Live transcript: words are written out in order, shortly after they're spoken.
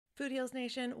Food Heals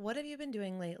Nation, what have you been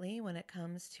doing lately when it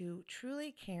comes to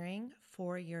truly caring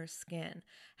for your skin?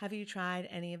 Have you tried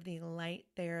any of the light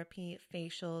therapy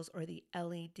facials or the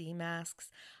LED masks?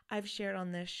 I've shared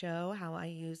on this show how I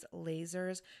use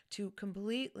lasers to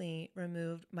completely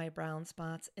remove my brown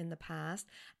spots in the past,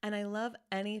 and I love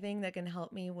anything that can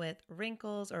help me with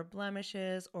wrinkles or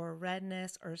blemishes or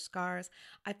redness or scars.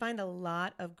 I find a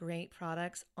lot of great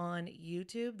products on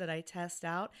YouTube that I test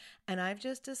out, and I've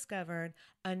just discovered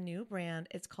a new brand.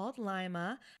 It's called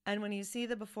Lima. And when you see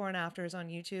the before and afters on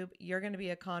YouTube, you're going to be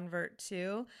a convert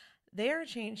too. They are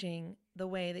changing the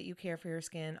way that you care for your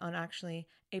skin on actually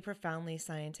a profoundly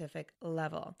scientific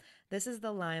level. This is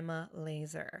the Lima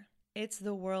laser. It's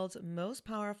the world's most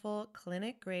powerful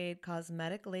clinic-grade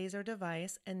cosmetic laser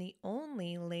device and the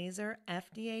only laser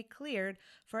FDA cleared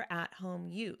for at-home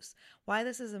use. Why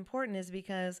this is important is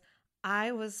because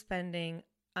I was spending,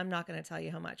 I'm not going to tell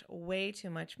you how much, way too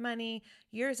much money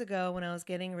years ago when I was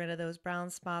getting rid of those brown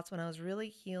spots, when I was really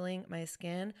healing my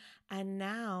skin. And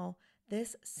now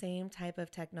this same type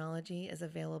of technology is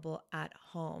available at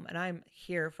home, and I'm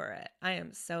here for it. I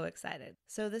am so excited.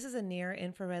 So this is a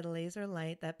near-infrared laser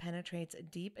light that penetrates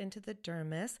deep into the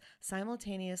dermis,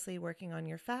 simultaneously working on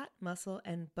your fat, muscle,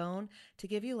 and bone to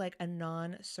give you like a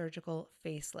non-surgical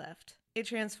facelift. It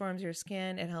transforms your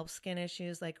skin. It helps skin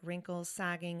issues like wrinkles,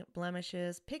 sagging,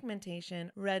 blemishes,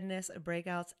 pigmentation, redness,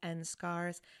 breakouts, and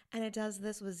scars. And it does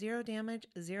this with zero damage,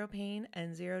 zero pain,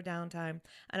 and zero downtime.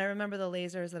 And I remember the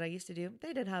lasers that I used to do,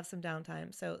 they did have some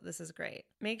downtime, so this is great.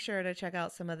 Make sure to check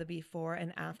out some of the before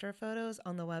and after photos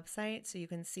on the website so you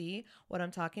can see what I'm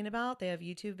talking about. They have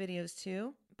YouTube videos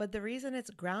too. But the reason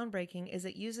it's groundbreaking is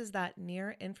it uses that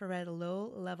near-infrared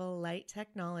low-level light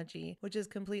technology, which is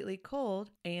completely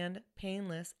cold and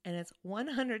painless, and it's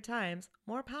 100 times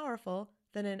more powerful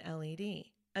than an LED.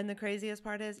 And the craziest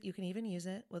part is you can even use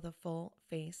it with a full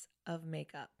face of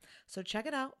makeup. So check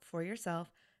it out for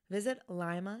yourself. Visit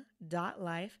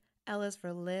lima.life. L is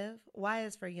for live, Y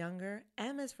is for younger,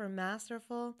 M is for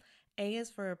masterful, A is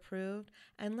for approved,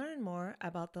 and learn more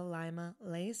about the Lima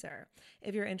laser.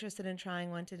 If you're interested in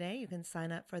trying one today, you can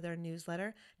sign up for their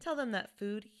newsletter. Tell them that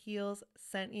Food Heals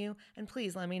sent you, and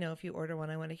please let me know if you order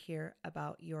one. I want to hear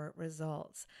about your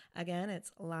results. Again,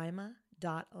 it's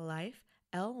lima.life,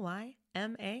 Lyma.life.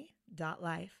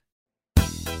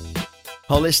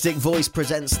 Holistic Voice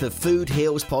presents the Food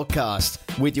Heals podcast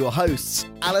with your hosts,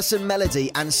 Alison Melody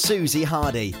and Susie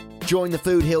Hardy. Join the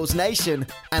Food Heals Nation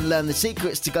and learn the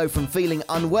secrets to go from feeling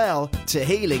unwell to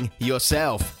healing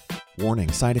yourself.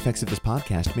 Warning, side effects of this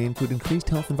podcast may include increased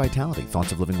health and vitality,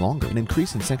 thoughts of living longer, an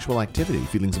increase in sexual activity,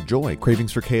 feelings of joy,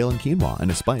 cravings for kale and quinoa, and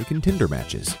a spike in Tinder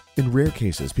matches. In rare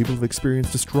cases, people have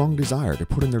experienced a strong desire to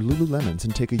put in their Lululemons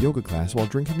and take a yoga class while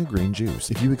drinking a green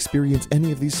juice. If you experience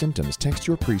any of these symptoms, text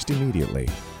your priest immediately.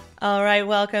 All right,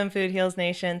 welcome Food Heals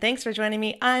Nation. Thanks for joining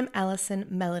me. I'm Alison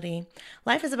Melody.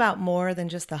 Life is about more than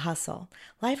just the hustle.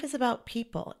 Life is about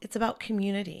people. It's about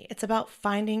community. It's about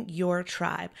finding your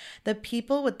tribe, the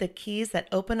people with the keys that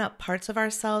open up parts of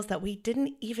ourselves that we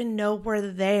didn't even know were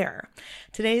there.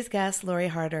 Today's guest, Lori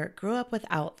Harder, grew up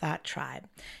without that tribe.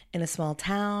 In a small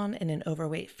town, in an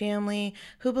overweight family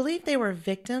who believed they were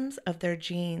victims of their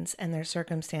genes and their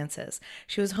circumstances.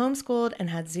 She was homeschooled and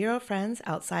had zero friends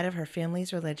outside of her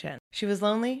family's religion. She was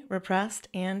lonely, repressed,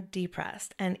 and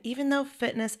depressed. And even though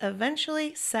fitness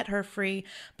eventually set her free,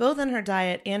 both in her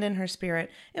diet and in her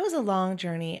spirit, it was a long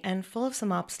journey and full of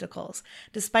some obstacles.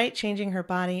 Despite changing her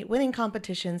body, winning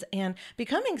competitions, and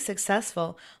becoming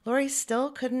successful, Lori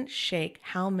still couldn't shake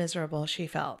how miserable she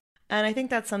felt. And I think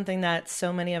that's something that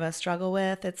so many of us struggle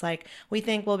with. It's like we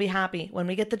think we'll be happy when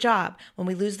we get the job, when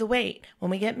we lose the weight,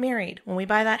 when we get married, when we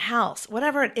buy that house,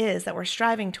 whatever it is that we're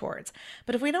striving towards.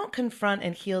 But if we don't confront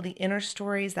and heal the inner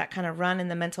stories that kind of run in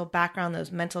the mental background,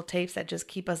 those mental tapes that just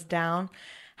keep us down,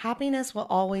 happiness will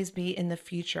always be in the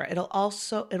future. It'll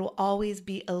always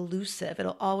be elusive.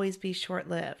 It'll always be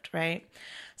short-lived, right?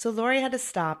 So Lori had to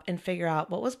stop and figure out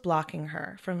what was blocking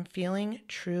her from feeling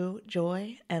true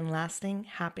joy and lasting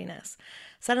happiness.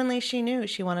 Suddenly she knew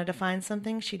she wanted to find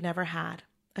something she'd never had,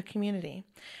 a community.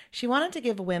 She wanted to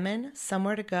give women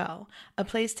somewhere to go, a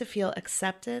place to feel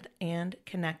accepted and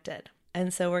connected.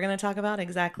 And so we're going to talk about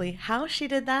exactly how she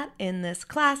did that in this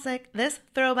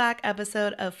throwback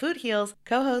episode of Food Heals,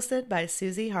 co-hosted by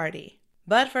Susie Hardy.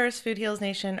 But first, Food Heals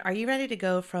Nation, are you ready to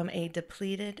go from a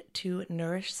depleted to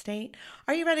nourished state?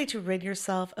 Are you ready to rid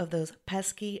yourself of those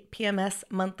pesky PMS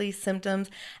monthly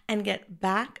symptoms and get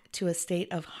back to a state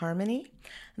of harmony?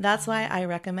 That's why I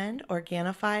recommend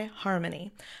Organifi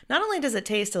Harmony. Not only does it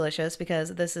taste delicious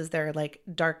because this is their like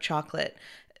dark chocolate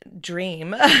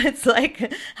dream. It's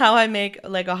like how I make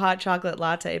like a hot chocolate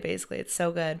latte, basically. It's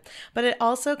so good. But it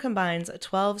also combines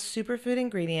 12 superfood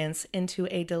ingredients into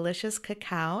a delicious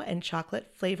cacao and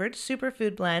chocolate flavored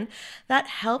superfood blend that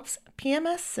helps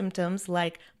PMS symptoms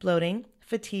like bloating,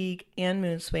 fatigue, and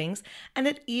mood swings, and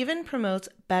it even promotes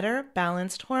better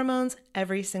balanced hormones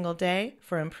every single day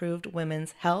for improved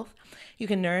women's health. You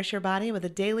can nourish your body with a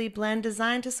daily blend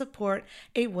designed to support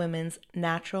a woman's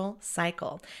natural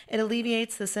cycle. It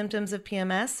alleviates the symptoms of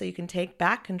PMS so you can take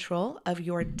back control of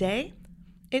your day.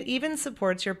 It even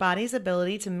supports your body's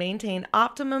ability to maintain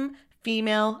optimum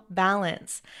female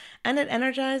balance, and it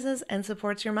energizes and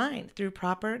supports your mind through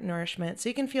proper nourishment so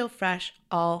you can feel fresh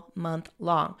all month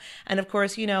long. And of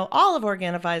course, you know, all of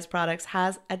Organifi's products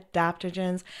has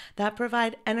adaptogens that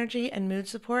provide energy and mood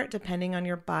support depending on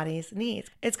your body's needs.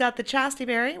 It's got the chastity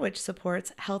berry, which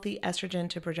supports healthy estrogen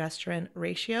to progesterone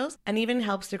ratios and even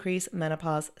helps decrease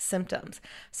menopause symptoms.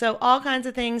 So all kinds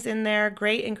of things in there,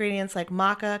 great ingredients like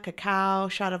maca, cacao,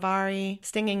 shatavari,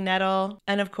 stinging nettle,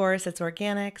 and of course it's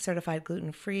organic, certified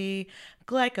gluten-free,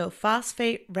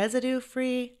 glycophosphate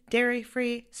residue-free,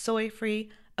 dairy-free, soy-free,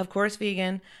 of course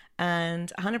vegan,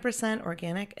 and 100%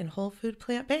 organic and whole food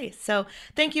plant-based. So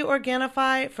thank you,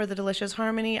 Organifi, for the delicious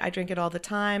harmony. I drink it all the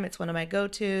time. It's one of my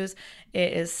go-tos.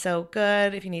 It is so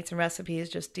good. If you need some recipes,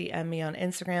 just DM me on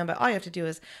Instagram. But all you have to do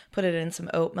is put it in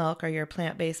some oat milk or your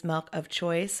plant-based milk of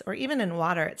choice, or even in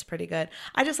water. It's pretty good.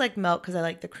 I just like milk because I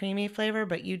like the creamy flavor,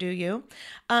 but you do you.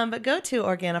 But go to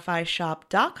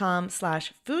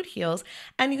OrganifiShop.com/foodheals,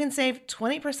 and you can save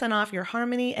 20% off your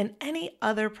Harmony and any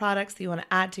other products that you want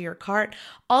to add to your cart.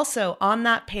 Also, on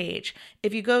that page,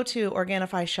 if you go to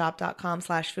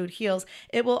OrganifiShop.com/foodheals,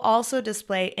 it will also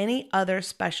display any other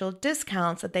special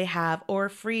discounts that they have or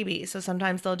freebies. So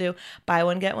sometimes they'll do buy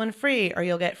one, get one free, or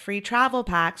you'll get free travel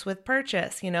packs with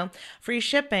purchase, you know, free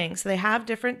shipping. So they have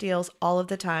different deals all of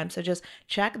the time. So just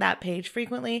check that page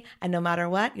frequently, and no matter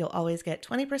what, you'll always get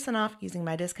 20% off using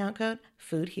my discount code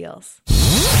FOODHEALS.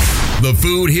 The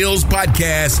Food Heals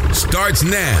Podcast starts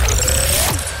now.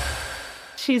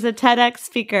 She's a TEDx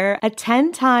speaker, a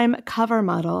 10-time cover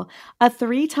model, a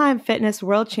 3-time fitness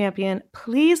world champion.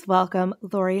 Please welcome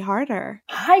Lori Harder.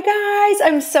 Hi, guys.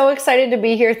 I'm so excited to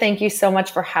be here. Thank you so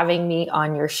much for having me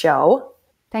on your show.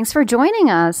 Thanks for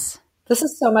joining us. This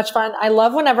is so much fun. I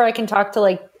love whenever I can talk to,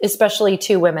 like, especially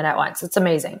 2 women at once. It's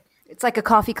amazing. It's like a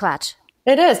coffee clutch.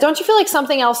 It is. Don't you feel like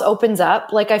something else opens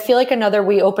up? Like, I feel like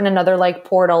we open another, like,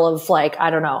 portal of, like,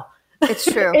 I don't know. It's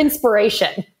true.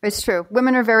 Inspiration. It's true.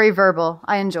 Women are very verbal.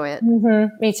 I enjoy it.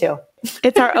 Mm-hmm. Me too.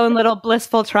 It's our own little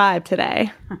blissful tribe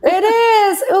today. It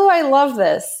is. Oh, I love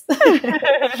this.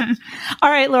 All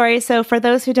right, Lori. So for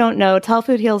those who don't know, tell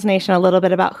Food Heals Nation a little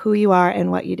bit about who you are and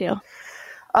what you do.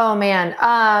 Oh, man.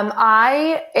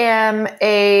 I am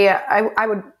I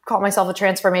would call myself a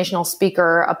transformational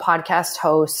speaker, a podcast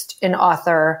host, an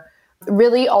author.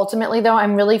 Really, ultimately, though,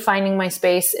 I'm really finding my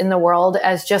space in the world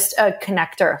as just a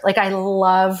connector. Like, I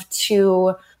love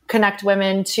to connect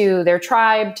women to their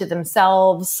tribe, to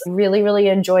themselves. Really, really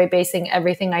enjoy basing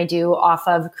everything I do off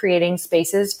of creating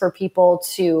spaces for people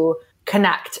to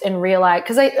connect and realize.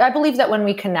 Because I believe that when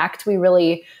we connect, we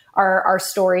really, our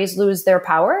stories lose their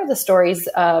power. The stories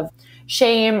of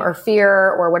shame or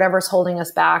fear or whatever's holding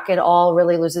us back, it all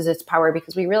really loses its power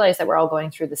because we realize that we're all going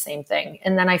through the same thing.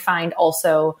 And then I find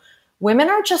also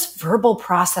women are just verbal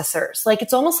processors. Like,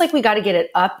 it's almost like we got to get it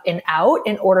up and out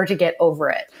in order to get over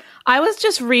it. I was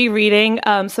just rereading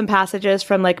some passages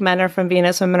from like Men Are From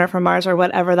Venus, Women Are From Mars, or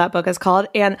whatever that book is called.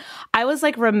 And I was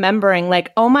like remembering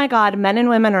like, oh my God, men and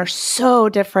women are so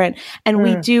different and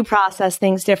we do process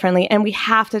things differently and we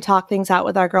have to talk things out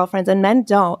with our girlfriends and men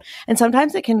don't. And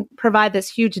sometimes it can provide this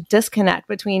huge disconnect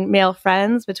between male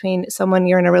friends, between someone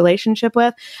you're in a relationship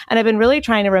with. And I've been really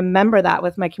trying to remember that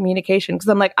with my communication because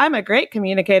I'm like, I'm a great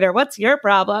communicator. What's your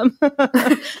problem?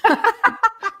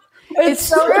 It's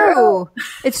true.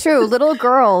 It's true. Little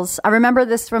girls, I remember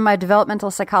this from my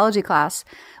developmental psychology class.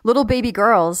 Little baby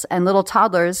girls and little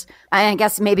toddlers, I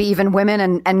guess maybe even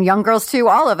women and young girls too,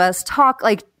 all of us talk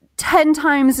like 10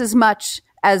 times as much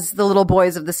as the little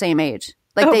boys of the same age.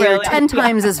 Like are 10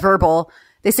 times as verbal.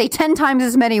 They say 10 times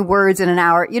as many words in an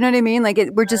hour. You know what I mean? Like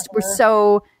we're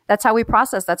so, that's how we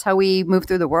process. That's how we move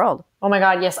through the world. Oh my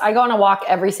God. Yes. I go on a walk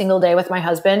every single day with my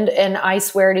husband and I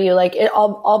swear to you, like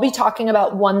I'll be talking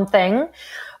about one thing,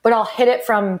 but I'll hit it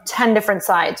from 10 different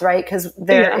sides, right? Because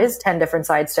there is 10 different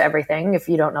sides to everything. If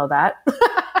you don't know that,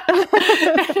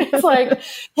 it's like,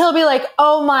 he'll be like,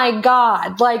 oh my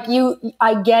God, like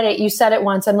I get it. You said it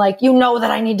once. I'm like, you know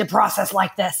that I need to process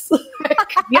like this.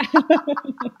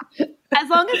 as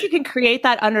long as you can create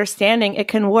that understanding, it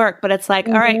can work. But it's like,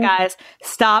 all right, guys,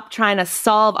 stop trying to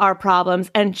solve our problems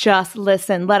and just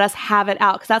listen. Let us have it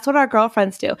out. Because that's what our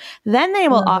girlfriends do. Then they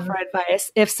will offer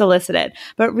advice if solicited.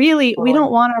 But really, we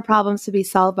don't want our problems to be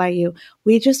solved by you.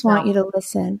 We just want you to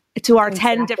listen to our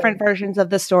 10 different versions of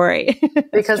the story.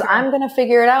 Because I'm going to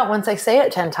figure it out once I say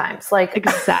it 10 times. Like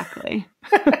exactly.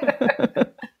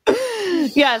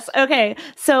 Yes. Okay.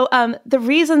 So the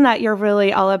reason that you're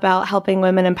really all about helping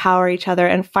women empower each other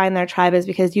and find their tribe is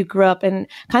because you grew up and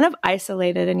kind of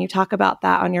isolated, and you talk about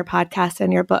that on your podcast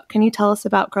and your book. Can you tell us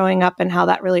about growing up and how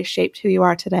that really shaped who you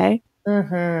are today?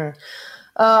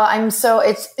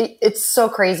 It's so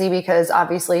crazy because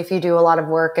obviously if you do a lot of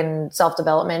work and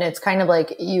self-development, it's kind of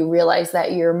like you realize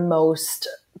that your most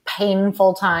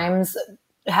painful times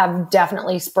have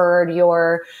definitely spurred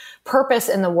your purpose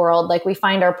in the world. Like we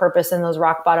find our purpose in those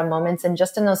rock bottom moments. And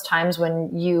just in those times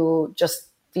when you just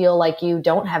feel like you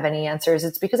don't have any answers,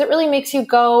 it's because it really makes you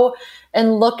go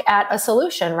and look at a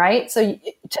solution, right? So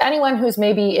to anyone who's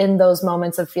maybe in those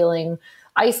moments of feeling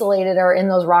isolated or in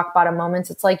those rock bottom moments,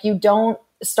 it's like you don't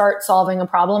start solving a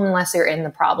problem unless you're in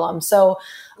the problem. So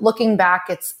looking back,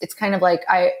 it's kind of like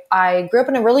I grew up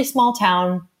in a really small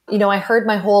town. You know, I heard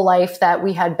my whole life that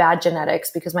we had bad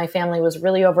genetics because my family was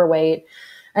really overweight.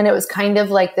 And it was kind of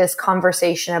like this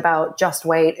conversation about just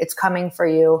wait, it's coming for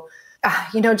you.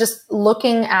 Just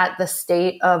looking at the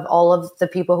state of all of the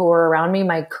people who were around me,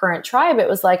 my current tribe, it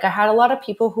was like I had a lot of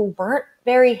people who weren't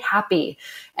very happy,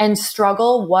 and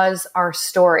struggle was our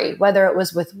story, whether it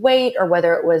was with weight or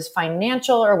whether it was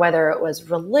financial or whether it was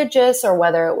religious or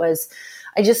whether it was,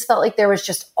 I just felt like there was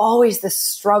just always this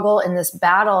struggle and this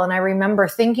battle. And I remember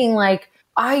thinking like,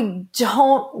 I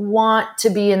don't want to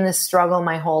be in this struggle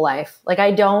my whole life. Like,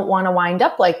 I don't want to wind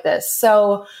up like this.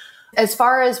 So as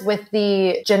far as with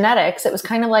the genetics, it was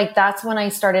kind of like that's when I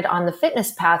started on the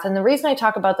fitness path. And the reason I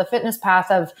talk about the fitness path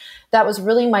of that was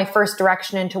really my first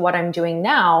direction into what I'm doing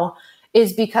now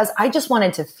is because I just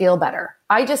wanted to feel better.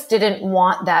 I just didn't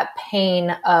want that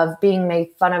pain of being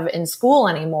made fun of in school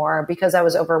anymore because I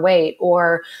was overweight,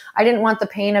 or I didn't want the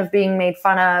pain of being made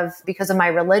fun of because of my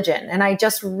religion. And I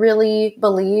just really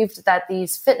believed that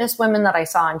these fitness women that I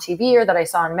saw on TV or that I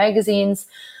saw in magazines,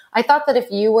 I thought that if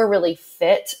you were really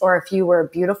fit or if you were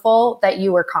beautiful, that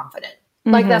you were confident.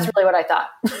 Like, that's really what I thought.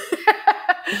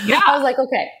 Yeah. I was like,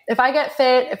 okay, if I get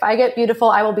fit, if I get beautiful,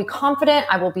 I will be confident,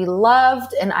 I will be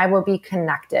loved, and I will be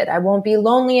connected. I won't be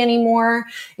lonely anymore.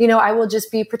 I will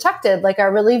just be protected. Like, I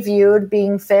really viewed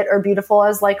being fit or beautiful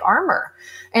as like armor.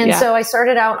 And so I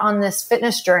started out on this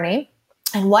fitness journey.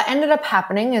 And what ended up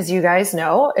happening, as you guys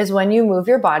know, is when you move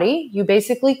your body, you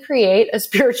basically create a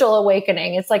spiritual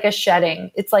awakening. It's like a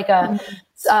shedding. It's like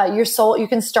your soul, you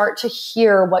can start to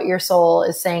hear what your soul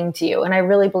is saying to you. And I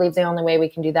really believe the only way we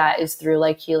can do that is through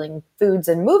like healing foods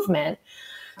and movement.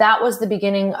 That was the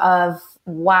beginning of,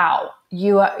 wow,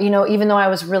 even though I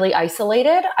was really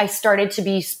isolated, I started to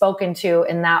be spoken to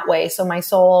in that way. So my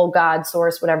soul, God,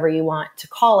 source, whatever you want to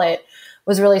call it,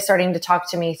 was really starting to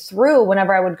talk to me through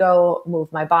whenever I would go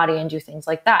move my body and do things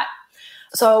like that.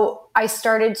 So I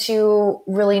started to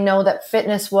really know that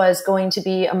fitness was going to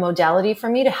be a modality for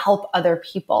me to help other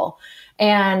people.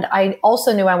 And I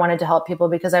also knew I wanted to help people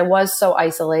because I was so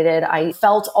isolated. I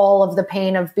felt all of the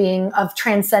pain of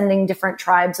transcending different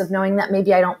tribes, of knowing that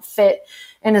maybe I don't fit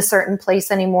in a certain place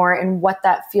anymore and what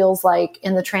that feels like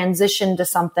in the transition to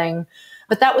something.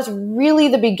 But that was really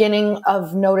the beginning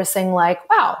of noticing like,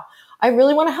 wow, I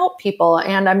really want to help people,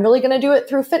 and I'm really going to do it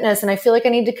through fitness. And I feel like I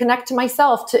need to connect to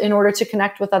myself in order to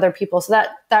connect with other people. So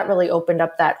that really opened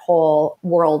up that whole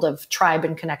world of tribe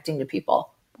and connecting to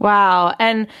people. Wow.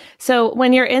 And so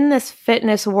when you're in this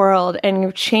fitness world and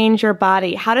you change your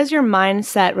body, how does your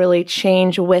mindset really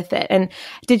change with it? And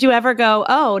did you ever go,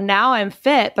 oh, now I'm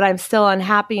fit, but I'm still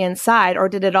unhappy inside? Or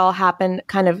did it all happen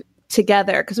kind of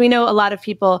together? Because we know a lot of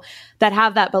people that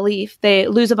have that belief. They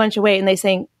lose a bunch of weight and they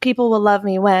say, people will love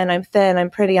me when I'm thin, I'm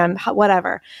pretty, I'm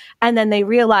whatever. And then they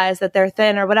realize that they're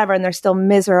thin or whatever, and they're still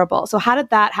miserable. So how did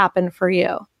that happen for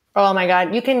you? Oh my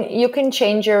God. You can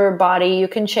change your body. You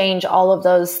can change all of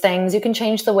those things. You can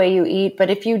change the way you eat. But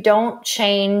if you don't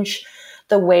change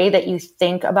the way that you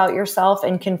think about yourself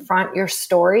and confront your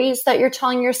stories that you're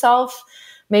telling yourself,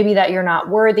 maybe that you're not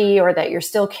worthy, or that you're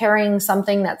still carrying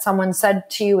something that someone said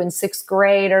to you in 6th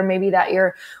grade, or maybe that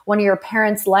one of your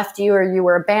parents left you, or you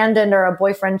were abandoned, or a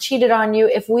boyfriend cheated on you.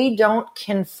 If we don't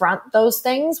confront those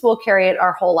things, we'll carry it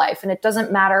our whole life. And it doesn't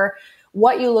matter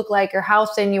what you look like or how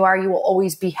thin you are, you will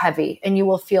always be heavy and you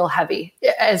will feel heavy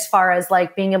as far as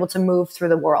like being able to move through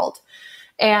the world.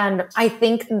 And I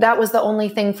think that was the only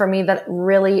thing for me that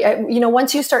really,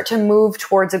 once you start to move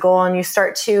towards a goal and you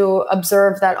start to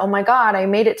observe that, oh my God, I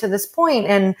made it to this point.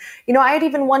 And, I had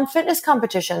even won fitness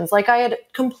competitions. Like I had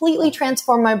completely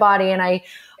transformed my body, and I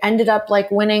ended up like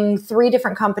winning 3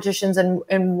 different competitions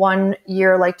in 1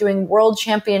 year, like doing world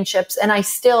championships. And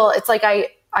it's like,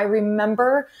 I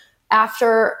remember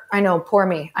after, I know, poor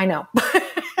me, I know.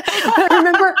 I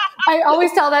remember, I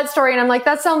always tell that story and I'm like,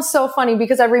 that sounds so funny,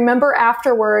 because I remember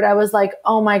afterward, I was like,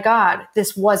 oh my God,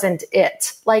 this wasn't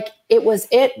it. Like it was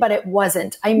it, but it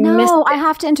wasn't. Missed it. I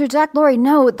have to interject, Lori.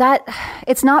 No, that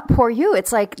it's not poor you.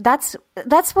 It's like, that's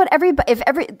what everybody,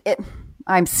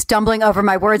 I'm stumbling over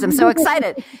my words. I'm so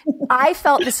excited. I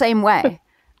felt the same way.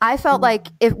 I felt like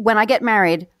when I get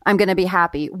married, I'm going to be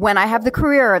happy. When I have the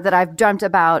career that I've dreamt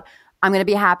about, I'm going to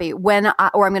be happy. Or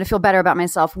I'm going to feel better about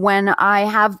myself. When I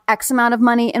have X amount of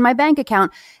money in my bank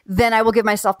account, then I will give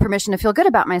myself permission to feel good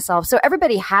about myself. So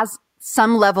everybody has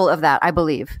some level of that, I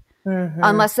believe,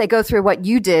 unless they go through what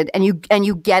you did and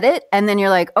you get it. And then you're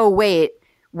like, oh, wait,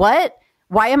 what?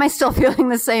 Why am I still feeling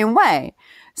the same way?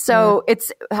 So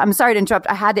I'm sorry to interrupt.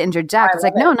 I had to interject. It's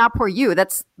like, no, not poor you.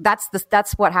 That's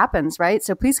what happens. Right.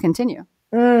 So please continue.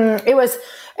 It was,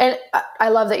 and I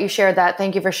love that you shared that.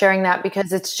 Thank you for sharing that,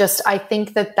 because it's just, I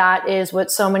think that is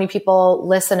what so many people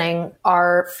listening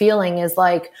are feeling, is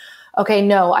like, okay,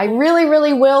 no, I really,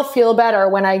 really will feel better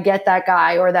when I get that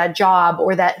guy or that job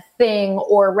or that thing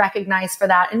or recognized for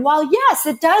that. And while yes,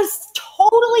 it does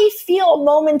totally feel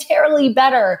momentarily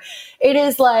better, it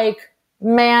is like,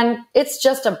 man, it's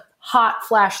just a hot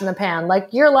flash in the pan. Like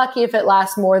you're lucky if it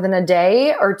lasts more than a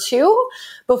day or 2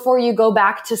 before you go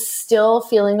back to still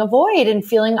feeling a void and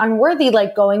feeling unworthy,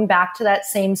 like going back to that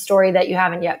same story that you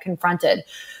haven't yet confronted.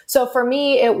 So for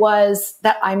me, it was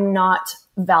that I'm not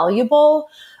valuable,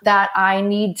 that I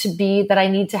need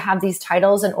to have these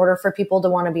titles in order for people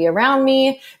to want to be around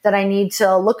me, that I need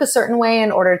to look a certain way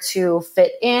in order to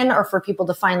fit in, or for people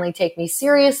to finally take me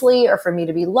seriously, or for me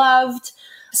to be loved.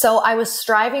 So I was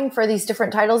striving for these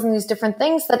different titles and these different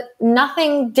things, that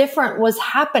nothing different was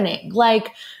happening.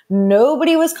 Like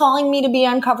nobody was calling me to be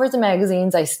on covers of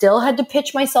magazines. I still had to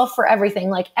pitch myself for everything.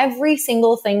 Like every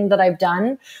single thing that I've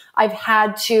done, I've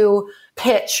had to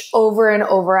pitch over and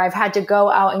over. I've had to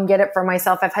go out and get it for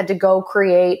myself. I've had to go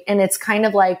create. And it's kind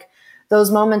of like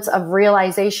those moments of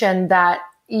realization that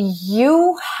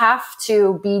you have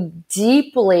to be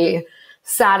deeply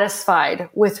satisfied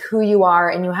with who you are,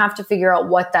 and you have to figure out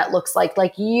what that looks like.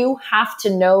 Like you have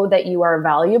to know that you are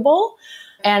valuable,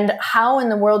 and how in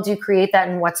the world do you create that,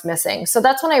 and what's missing? So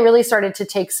that's when I really started to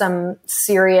take some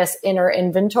serious inner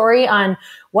inventory on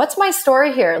what's my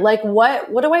story here? Like what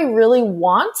do I really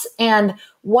want, and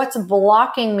what's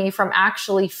blocking me from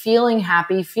actually feeling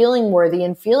happy, feeling worthy,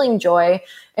 and feeling joy?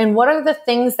 And what are the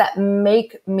things that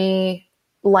make me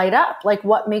light up? Like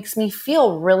what makes me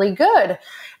feel really good?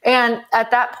 And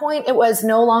at that point, it was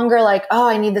no longer like, oh,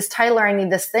 I need this title or I need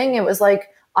this thing. It was like,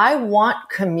 I want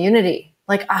community.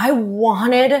 Like I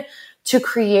wanted to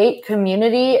create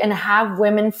community and have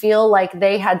women feel like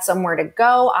they had somewhere to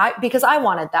go. Because I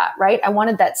wanted that, right? I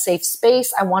wanted that safe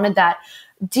space. I wanted that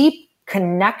deep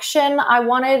connection.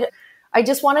 I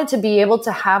just wanted to be able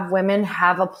to have women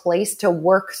have a place to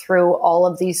work through all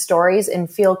of these stories and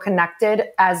feel connected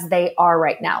as they are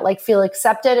right now. Like feel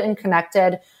accepted and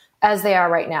connected as they are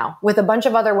right now, with a bunch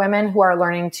of other women who are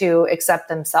learning to accept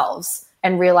themselves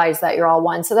and realize that you're all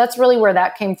one. So that's really where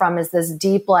that came from, is this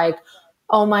deep, like,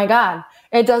 oh my God,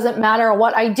 it doesn't matter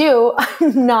what I do.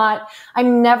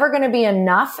 I'm never going to be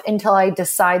enough until I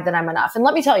decide that I'm enough. And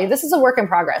let me tell you, this is a work in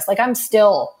progress. Like I'm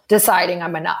still deciding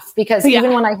I'm enough, because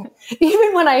even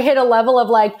when I hit a level of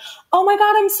like, oh my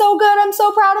God, I'm so good, I'm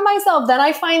so proud of myself, then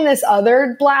I find this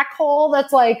other black hole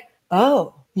that's like,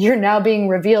 oh, you're now being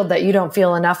revealed that you don't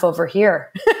feel enough over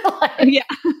here. Yeah.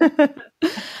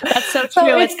 That's so true.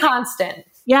 So it's constant.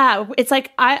 Yeah. It's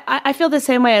like, I feel the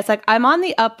same way. It's like, I'm on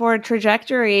the upward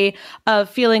trajectory of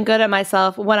feeling good at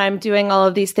myself when I'm doing all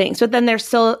of these things, but then there's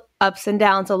still ups and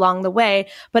downs along the way.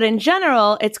 But in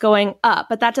general, it's going up,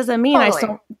 but that doesn't mean I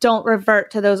still don't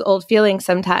revert to those old feelings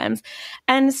sometimes.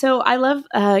 And so I love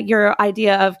your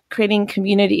idea of creating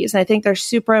communities. And I think they're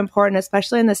super important,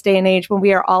 especially in this day and age when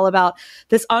we are all about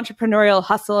this entrepreneurial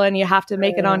hustle and you have to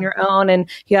make it on your own. And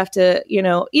you have to,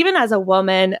 even as a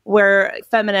woman, we're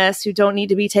feminists who don't need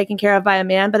to be taken care of by a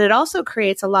man, but it also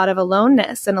creates a lot of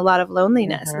aloneness and a lot of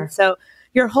loneliness. Mm-hmm. And so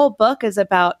your whole book is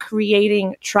about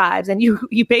creating tribes, and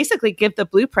you basically give the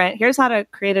blueprint. Here's how to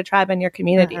create a tribe in your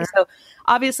community. Mm-hmm. So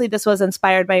obviously this was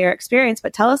inspired by your experience,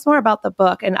 but tell us more about the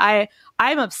book. And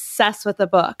I'm obsessed with the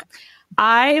book.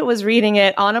 I was reading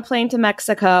it on a plane to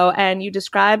Mexico, and you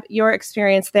describe your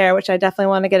experience there, which I definitely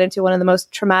want to get into, one of the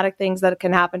most traumatic things that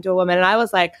can happen to a woman. And I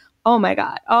was like, oh my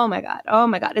God, oh my God, oh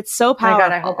my God. It's so powerful. Oh my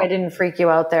God, I hope I didn't freak you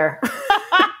out there.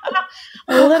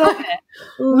 A little bit.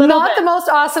 Not the most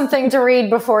awesome thing to read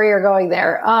before you're going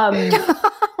there.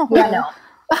 Yeah,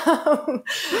 no.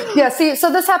 Yeah, see,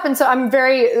 so this happened. So I'm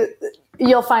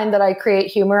you'll find that I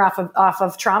create humor off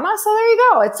of trauma. So there you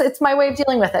go. It's my way of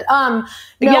dealing with it.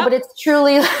 But it's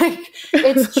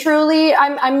truly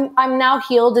I'm now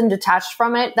healed and detached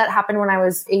from it. That happened when I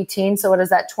was 18. So what is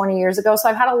that, 20 years ago? So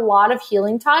I've had a lot of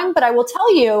healing time, but I will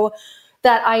tell you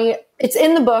that it's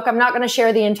in the book. I'm not going to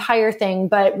share the entire thing,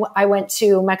 but I went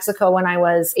to Mexico when I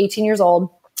was 18 years old,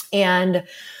 and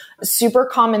a super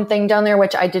common thing down there,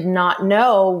 which I did not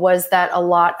know, was that a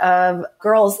lot of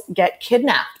girls get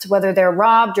kidnapped, whether they're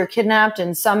robbed or kidnapped,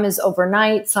 and some is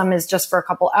overnight, some is just for a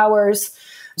couple hours,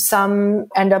 some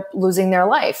end up losing their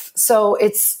life. So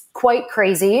it's quite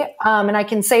crazy. And I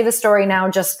can say the story now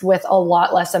just with a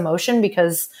lot less emotion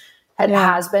because it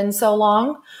has been so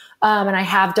long. And I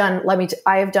have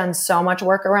done so much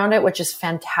work around it, which is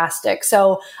fantastic.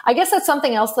 So I guess that's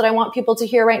something else that I want people to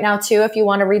hear right now too. If you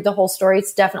want to read the whole story,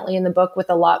 it's definitely in the book with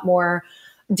a lot more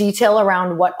detail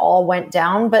around what all went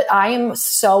down. But I am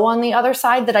so on the other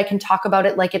side that I can talk about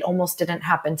it like it almost didn't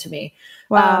happen to me.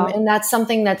 Wow. And that's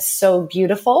something that's so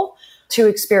beautiful to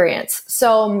experience.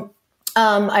 So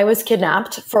I was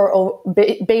kidnapped for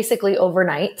basically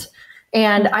overnight.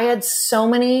 And I had so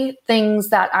many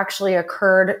things that actually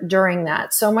occurred during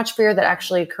that, so much fear that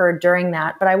actually occurred during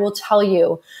that. But I will tell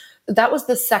you, that was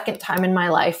the second time in my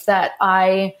life that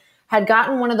I had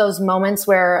gotten one of those moments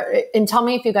where, and tell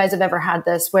me if you guys have ever had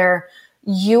this, where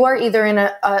you are either in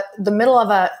the middle of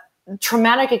a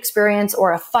traumatic experience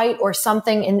or a fight or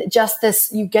something, and just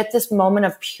this, you get this moment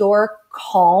of pure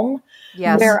calm.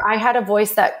 Yes. Where I had a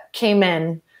voice that came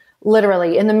in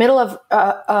literally in the middle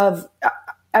of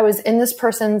I was in this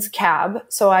person's cab.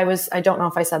 So I don't know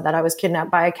if I said that, I was kidnapped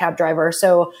by a cab driver.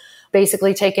 So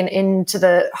basically taken into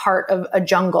the heart of a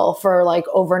jungle for like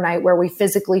overnight, where we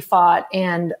physically fought,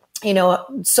 and,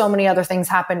 so many other things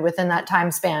happened within that time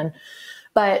span.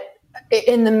 But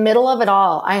in the middle of it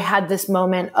all, I had this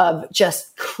moment of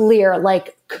just clear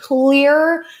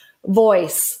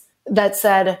voice that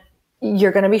said,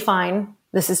 you're going to be fine.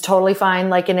 This is totally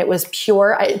fine. And it was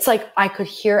pure. It's like I could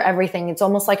hear everything. It's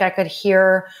almost like I could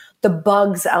hear the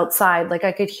bugs outside.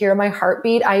 I could hear my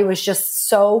heartbeat. I was just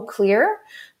so clear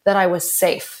that I was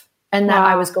safe and that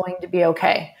I was going to be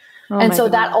okay. And so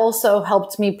that also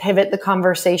helped me pivot the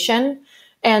conversation.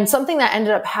 And something that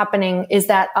ended up happening is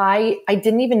that I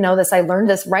didn't even know this. I learned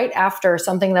this right after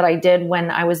something that I did when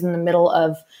I was in the middle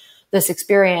of this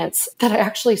experience, that I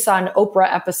actually saw an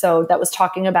Oprah episode that was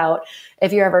talking about,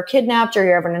 if you're ever kidnapped or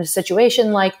you're ever in a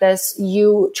situation like this,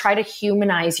 you try to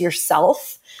humanize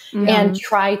yourself and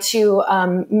try to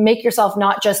make yourself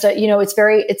not just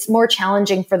it's more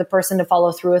challenging for the person to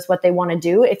follow through with what they want to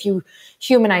do if you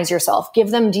humanize yourself,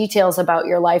 give them details about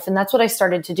your life. And that's what I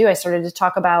started to do. I started to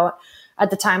talk about, at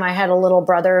the time I had a little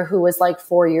brother who was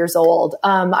 4 years old.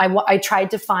 I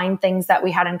tried to find things that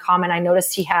we had in common. I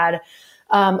noticed he had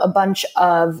a bunch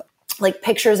of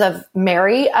pictures of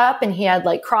Mary up, and he had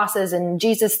crosses and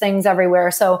Jesus things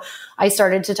everywhere. So I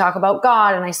started to talk about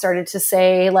God, and I started to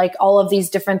say all of these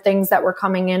different things that were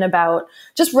coming in about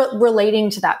just relating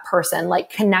to that person,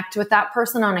 connect with that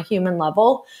person on a human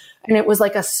level. And it was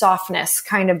a softness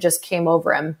kind of just came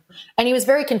over him, and he was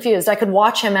very confused. I could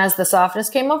watch him as the softness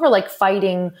came over,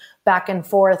 fighting back and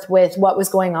forth with what was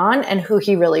going on and who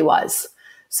he really was.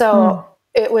 So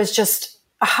it was just,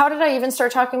 how did I even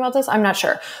start talking about this? I'm not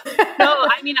sure. No,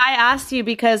 I asked you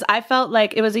because I felt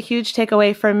like it was a huge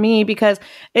takeaway for me, because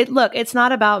it's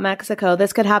not about Mexico.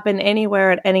 This could happen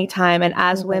anywhere at any time. And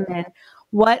as women,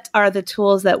 what are the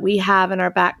tools that we have in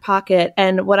our back pocket?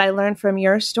 And what I learned from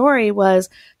your story was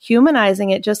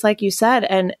humanizing it, just like you said.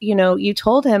 And, you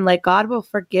told him God will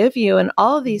forgive you and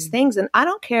all of these things. And I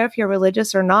don't care if you're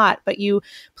religious or not, but you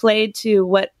played to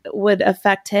what would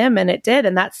affect him, and it did.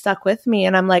 And that stuck with me.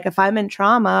 And I'm like, if I'm in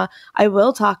trauma, I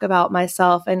will talk about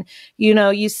myself. And,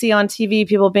 you see on TV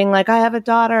people being like, I have a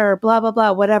daughter, or blah, blah,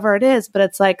 blah, whatever it is. But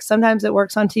it's sometimes it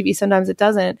works on TV, sometimes it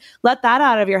doesn't. Let that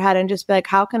out of your head and just be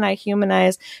how can I humanize?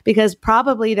 Because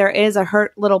probably there is a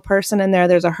hurt little person in there.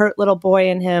 There's a hurt little boy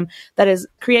in him that has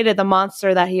created the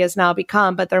monster that he has now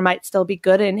become, but there might still be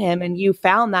good in him. And you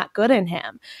found that good in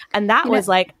him. And that was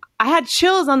I had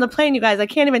chills on the plane, you guys. I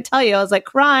can't even tell you. I was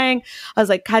crying. I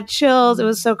was had chills. It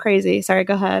was so crazy. Sorry,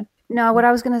 go ahead. No, what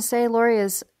I was going to say, Lori,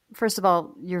 is first of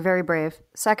all, you're very brave.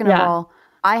 Second of all,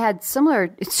 I had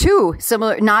two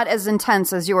similar, not as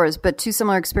intense as yours, but two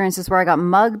similar experiences where I got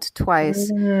mugged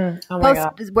twice. Oh my both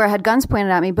God. where I had guns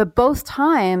pointed at me, but both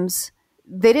times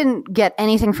they didn't get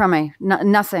anything from me.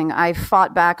 Nothing. I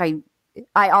fought back.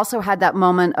 I also had that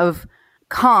moment of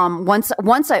calm.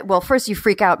 First you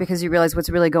freak out because you realize what's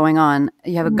really going on.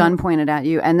 You have a gun pointed at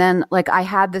you. And then like I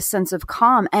had this sense of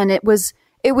calm, and it was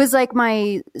like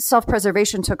my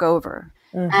self-preservation took over.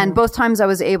 And both times I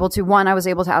was able to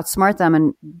outsmart them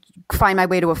and find my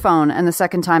way to a phone. And the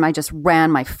second time I just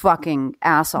ran my fucking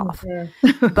ass off.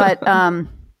 But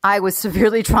I was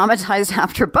severely traumatized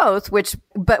after both,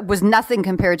 but was nothing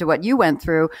compared to what you went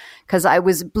through, because I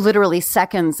was literally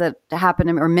seconds that happened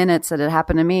to me, or minutes that had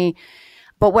happened to me.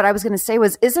 But what I was going to say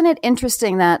was, isn't it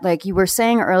interesting that, like you were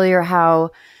saying earlier,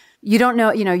 how you don't know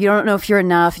if you're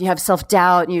enough, you have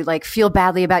self-doubt, and you like feel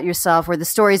badly about yourself, or the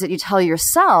stories that you tell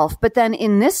yourself. But then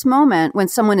in this moment, when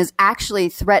someone is actually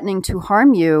threatening to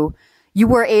harm you, you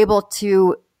were able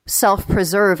to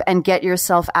self-preserve and get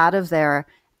yourself out of there.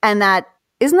 And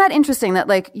isn't that interesting that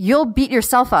like you'll beat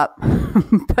yourself up,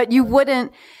 but you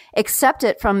wouldn't accept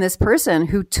it from this person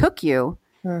who took you.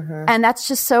 And that's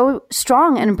just so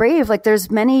strong and brave. Like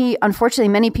unfortunately,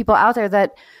 many people out there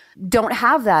that don't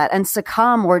have that and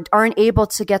succumb or aren't able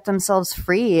to get themselves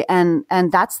free. And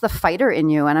that's the fighter in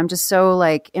you. And I'm just so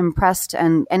like impressed.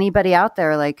 And anybody out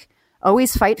there, like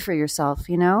always fight for yourself,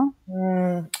 you know?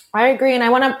 I agree.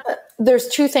 And there's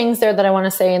two things there that I want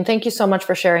to say. And thank you so much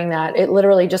for sharing that. It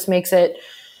literally just makes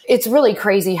it's really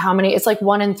crazy how many, it's like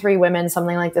 1 in 3 women,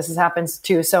 something like this has happened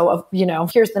to. So,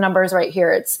 here's the numbers right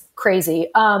here. It's crazy.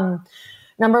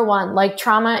 Number one, like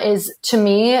trauma is, to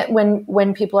me,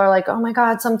 when people are like, oh my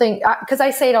God, something, because I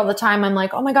say it all the time. I'm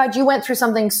like, oh my God, you went through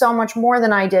something so much more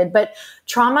than I did. But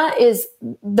trauma is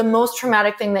the most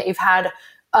traumatic thing that you've had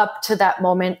up to that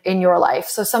moment in your life.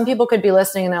 So some people could be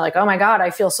listening and they're like, oh my God,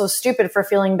 I feel so stupid for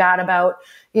feeling bad about,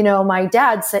 my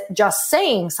dad just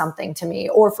saying something to me,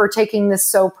 or for taking this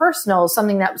so personal,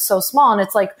 something that was so small. And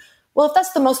it's like, well, if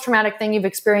that's the most traumatic thing you've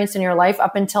experienced in your life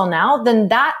up until now, then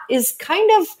that is kind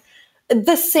of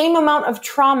the same amount of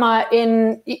trauma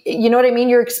you know what I mean?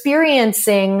 You're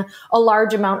experiencing a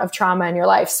large amount of trauma in your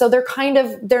life. So they're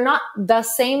not the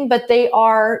same, but they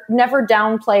are, never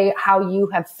downplay how you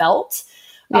have felt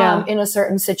in a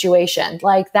certain situation.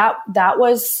 Like that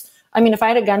was, I mean, if I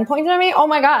had a gun pointed at me, oh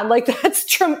my God, like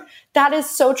that is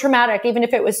so traumatic. Even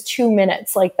if it was 2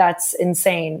 minutes, like that's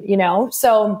insane,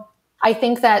 So I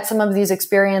think that some of these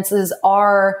experiences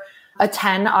are a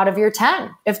 10 out of your 10.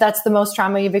 If that's the most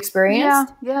trauma you've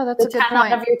experienced. Yeah, that's a good 10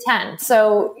 point. out of your 10.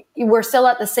 So we're still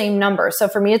at the same number. So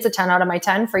for me, it's a 10 out of my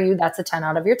 10. For you, that's a 10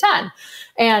 out of your 10.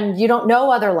 And you don't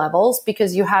know other levels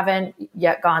because you haven't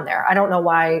yet gone there. I don't know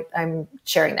why I'm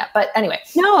sharing that. But anyway.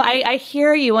 No, I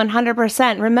hear you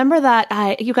 100%. Remember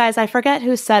that, you guys, I forget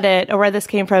who said it or where this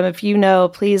came from. If you know,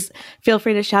 please feel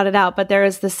free to shout it out. But there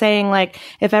is the saying, like,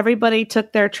 if everybody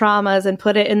took their traumas and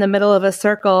put it in the middle of a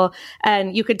circle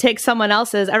and you could take someone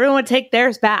else's, everyone would take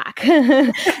theirs back,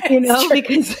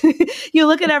 because you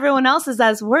look at everyone else's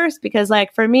as worse. Because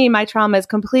like for me, my trauma is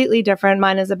completely different.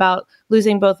 Mine is about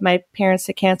losing both my parents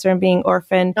to cancer and being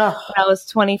orphaned when I was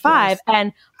 25. Yes.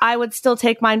 And I would still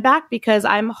take mine back because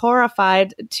I'm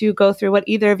horrified to go through what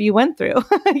either of you went through,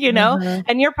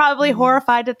 and you're probably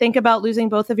horrified to think about losing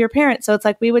both of your parents. So it's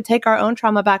like we would take our own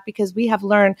trauma back because we have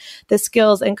learned the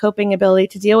skills and coping ability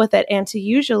to deal with it and to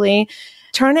usually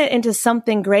turn it into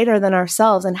something greater than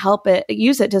ourselves and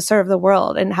use it to serve the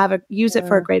world and use it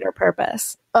for a greater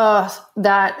purpose.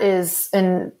 That is,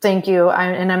 and thank you.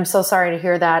 I'm so sorry to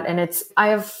hear that. And I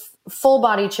have full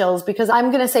body chills because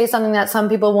I'm going to say something that some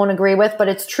people won't agree with, but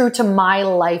it's true to my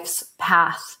life's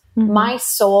path. Mm-hmm. My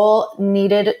soul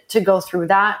needed to go through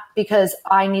that because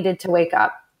I needed to wake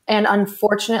up. And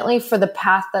unfortunately for the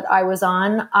path that I was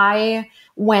on, I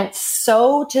went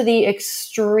so to the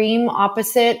extreme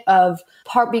opposite of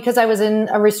because I was in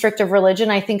a restrictive religion.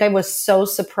 I think I was so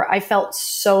I felt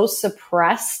so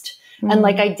suppressed. And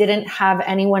like I didn't have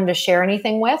anyone to share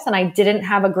anything with. And I didn't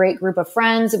have a great group of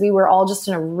friends. We were all just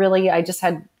I just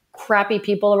had crappy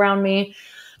people around me.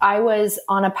 I was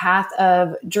on a path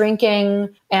of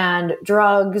drinking and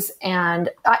drugs, and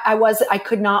I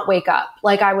could not wake up.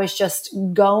 Like I was just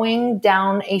going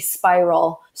down a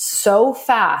spiral so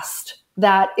fast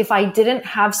that if I didn't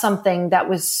have something that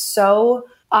was so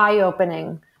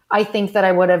eye-opening, I think that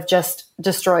I would have just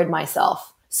destroyed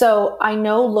myself. So I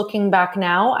know looking back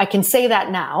now, I can say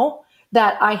that now,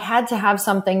 that I had to have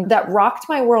something that rocked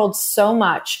my world so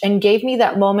much and gave me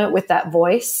that moment with that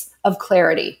voice of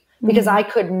clarity, because I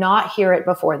could not hear it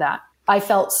before that. I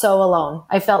felt so alone.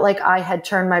 I felt like I had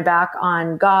turned my back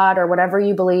on God or whatever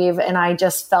you believe. And I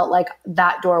just felt like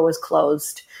that door was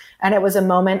closed. And it was a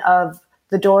moment of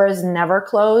the door is never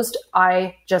closed.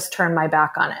 I just turned my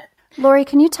back on it. Lori,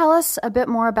 can you tell us a bit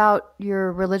more about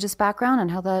your religious background and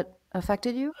how that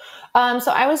affected you?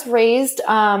 So I was raised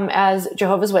as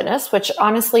Jehovah's Witness, which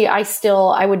honestly,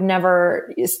 I would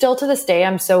never, still to this day,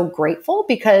 I'm so grateful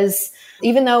because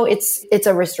even though it's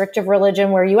a restrictive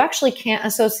religion where you actually can't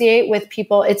associate with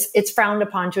people, it's frowned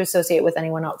upon to associate with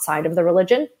anyone outside of the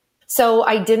religion. So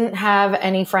I didn't have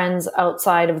any friends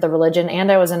outside of the religion,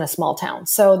 and I was in a small town.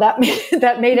 So that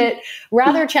made it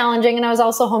rather challenging. And I was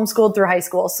also homeschooled through high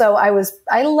school. So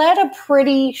I led a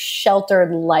pretty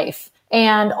sheltered life.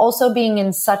 And also being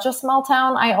in such a small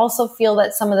town, I also feel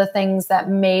that some of the things that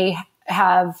may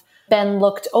have been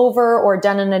looked over or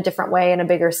done in a different way in a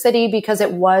bigger city, because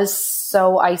it was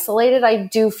so isolated, I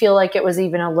do feel like it was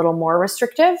even a little more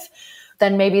restrictive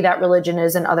than maybe that religion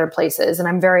is in other places. And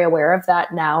I'm very aware of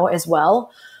that now as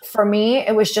well. For me,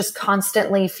 it was just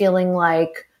constantly feeling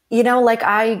like, like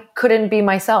I couldn't be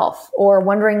myself, or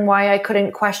wondering why I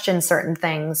couldn't question certain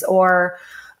things, or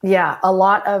a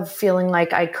lot of feeling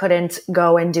like I couldn't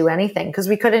go and do anything because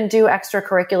we couldn't do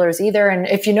extracurriculars either. And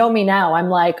if you know me now, I'm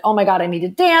like, oh my God, I need to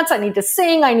dance. I need to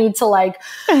sing. I need to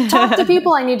talk to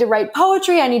people. I need to write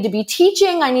poetry. I need to be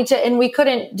teaching. And we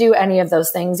couldn't do any of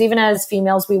those things. Even as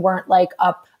females, we weren't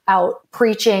out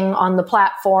preaching on the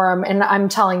platform. And I'm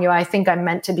telling you, I think I'm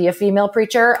meant to be a female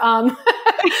preacher.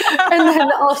 And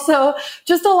then also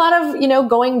just a lot of,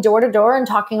 going door to door and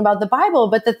talking about the Bible.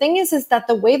 But the thing is that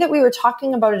the way that we were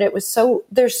talking about it,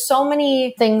 there's so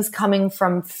many things coming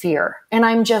from fear. And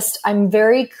I'm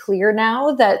very clear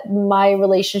now that my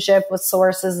relationship with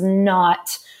Source is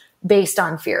not based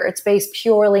on fear. It's based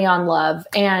purely on love.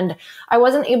 And I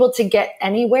wasn't able to get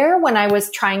anywhere when I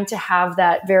was trying to have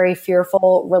that very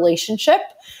fearful relationship.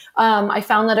 I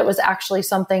found that it was actually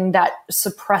something that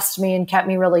suppressed me and kept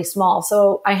me really small.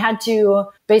 So I had to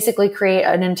basically create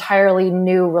an entirely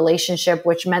new relationship,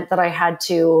 which meant that I had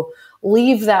to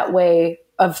leave that way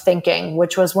of thinking,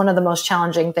 which was one of the most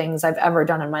challenging things I've ever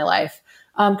done in my life.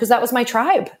 Because that was my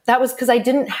tribe. That was because I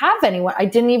didn't have anyone.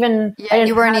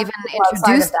 You weren't even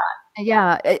introduced.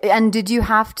 Yeah. And did you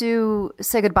have to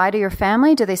say goodbye to your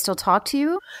family? Do they still talk to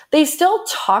you? They still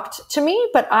talked to me,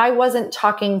 but I wasn't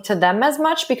talking to them as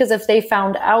much because if they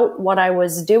found out what I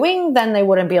was doing, then they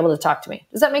wouldn't be able to talk to me.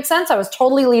 Does that make sense? I was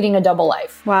totally leading a double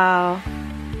life. Wow.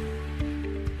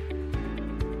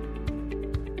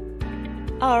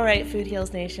 All right, Food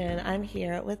Heals Nation, I'm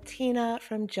here with Tina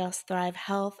from Just Thrive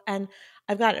Health, and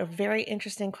I've got a very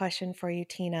interesting question for you,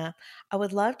 Tina. I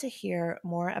would love to hear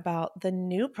more about the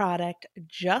new product,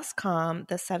 Just Calm,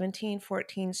 the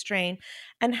 1714 strain,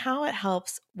 and how it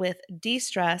helps with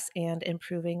de-stress and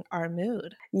improving our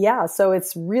mood. Yeah, so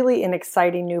it's really an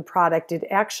exciting new product. It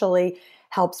actually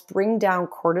helps bring down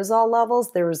cortisol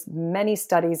levels. There's many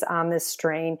studies on this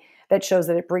strain that shows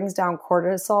that it brings down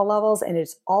cortisol levels, and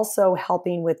it's also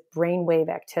helping with brainwave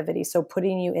activity. So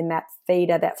putting you in that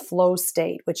theta, that flow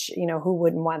state, which, who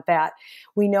wouldn't want that?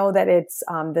 We know that it's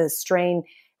the strain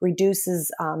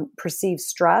reduces perceived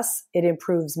stress. It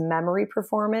improves memory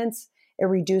performance. It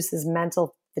reduces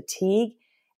mental fatigue,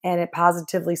 and it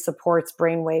positively supports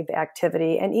brainwave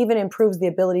activity and even improves the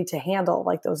ability to handle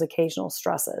those occasional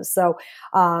stresses. So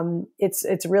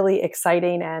it's really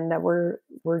exciting, and we're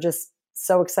just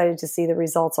so excited to see the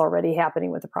results already happening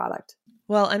with the product.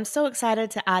 Well, I'm so excited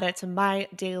to add it to my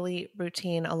daily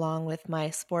routine along with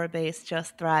my spore-based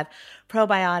Just Thrive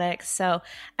probiotics. So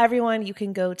everyone, you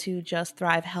can go to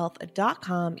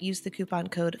justthrivehealth.com, use the coupon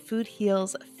code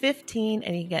FOODHEALS15,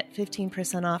 and you get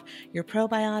 15% off your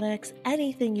probiotics,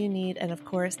 anything you need, and of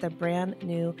course, the brand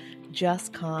new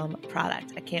Just Calm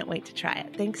product. I can't wait to try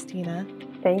it. Thanks, Tina.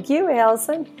 Thank you,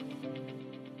 Allison.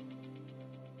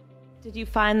 Did you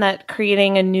find that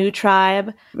creating a new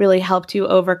tribe really helped you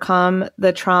overcome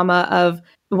the trauma of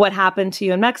what happened to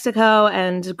you in Mexico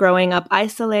and growing up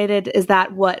isolated? Is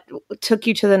that what took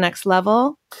you to the next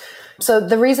level? So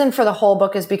the reason for the whole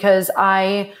book is because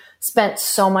I spent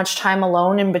so much time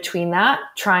alone in between that,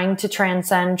 trying to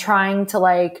transcend, trying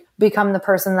to become the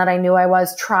person that I knew I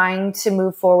was, trying to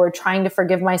move forward, trying to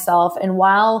forgive myself. And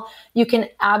while you can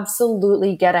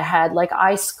absolutely get ahead,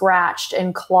 I scratched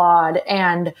and clawed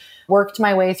and worked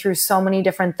my way through so many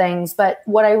different things. But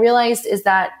what I realized is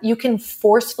that you can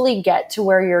forcefully get to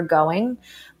where you're going,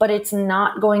 but you're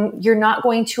not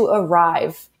going to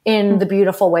arrive in the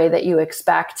beautiful way that you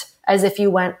expect as if you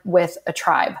went with a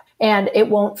tribe. And it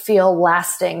won't feel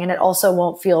lasting, and it also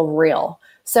won't feel real.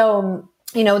 So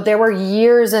there were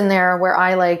years in there where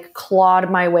I like clawed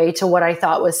my way to what I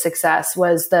thought was success,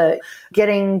 was the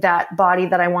getting that body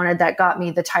that I wanted, that got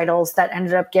me the titles, that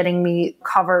ended up getting me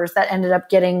covers, that ended up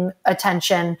getting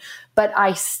attention. But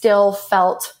I still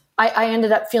felt, I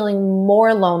ended up feeling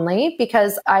more lonely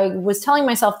because I was telling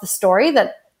myself the story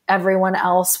that everyone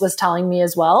else was telling me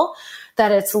as well,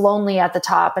 that it's lonely at the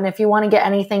top. And if you want to get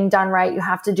anything done right, you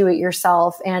have to do it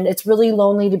yourself. And it's really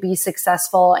lonely to be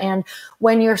successful. And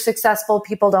when you're successful,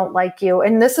 people don't like you.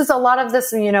 And this is a lot of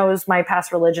this, is my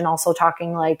past religion also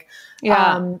talking like,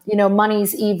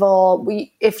 money's evil.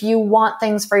 If you want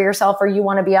things for yourself or you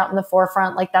want to be out in the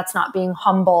forefront, like that's not being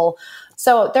humble.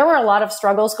 So there were a lot of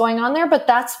struggles going on there, but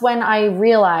that's when I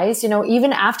realized,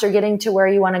 even after getting to where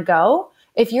you want to go,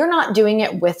 if you're not doing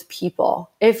it with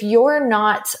people, if you're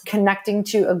not connecting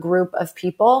to a group of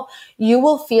people, you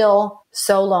will feel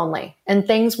so lonely and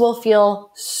things will feel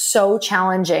so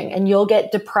challenging and you'll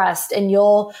get depressed and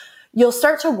you'll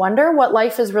start to wonder what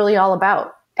life is really all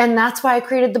about. And that's why I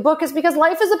created the book, is because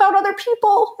life is about other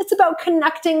people. It's about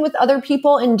connecting with other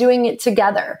people and doing it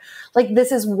together. Like,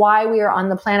 this is why we are on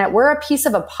the planet. We're a piece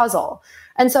of a puzzle.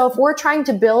 And so if we're trying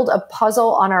to build a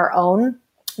puzzle on our own,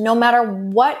 no matter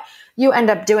what you end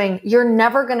up doing, you're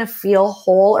never going to feel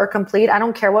whole or complete. I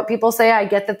don't care what people say. I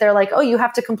get that they're like, oh, you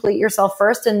have to complete yourself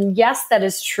first. And yes, that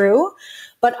is true.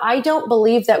 But I don't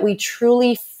believe that we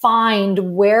truly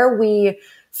find where we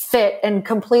fit and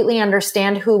completely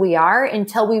understand who we are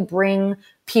until we bring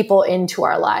people into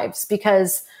our lives.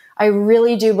 Because I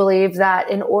really do believe that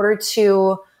in order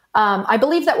to, I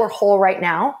believe that we're whole right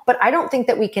now, but I don't think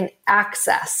that we can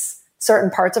access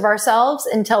certain parts of ourselves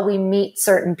until we meet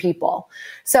certain people.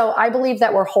 So I believe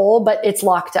that we're whole, but it's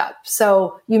locked up.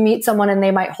 So you meet someone and they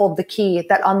might hold the key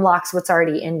that unlocks what's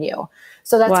already in you.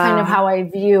 So that's kind of how I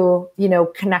view,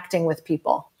 connecting with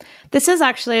people. This is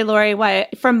actually, Lori, why,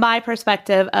 from my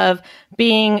perspective of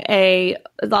being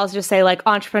I'll just say like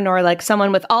entrepreneur, like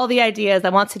someone with all the ideas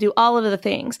that wants to do all of the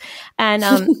things. And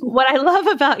what I love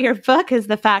about your book is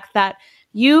the fact that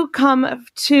you come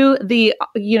to the,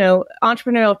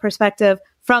 entrepreneurial perspective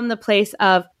from the place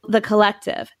of the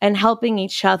collective and helping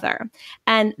each other.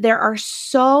 And there are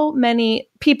so many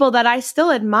people that I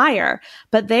still admire,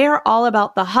 but they are all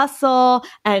about the hustle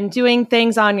and doing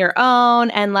things on your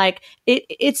own. And like,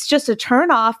 it's just a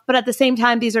turnoff. But at the same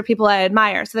time, these are people I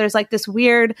admire. So there's like this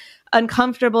weird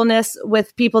uncomfortableness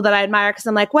with people that I admire because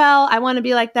I'm like, well, I want to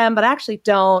be like them, but I actually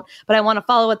don't. But I want to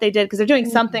follow what they did because they're doing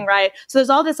something right. So there's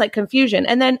all this like confusion.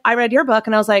 And then I read your book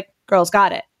and I was like, girls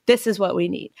got it. This is what we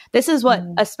need. This is what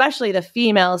especially the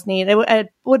females need. It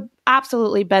would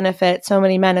absolutely benefit so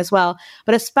many men as well.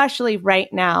 But especially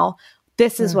right now,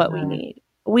 this is what we need.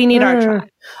 We need our tribe.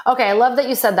 Okay. I love that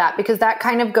you said that, because that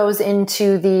kind of goes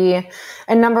into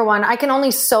and number one, I can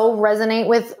only so resonate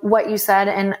with what you said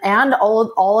and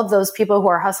all of those people who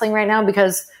are hustling right now,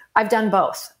 because I've done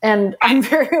both. And I'm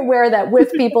very aware that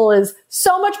with people is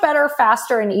so much better,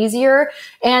 faster, and easier,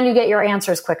 and you get your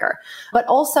answers quicker. But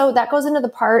also that goes into the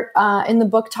part in the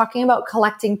book talking about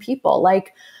collecting people.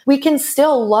 Like, we can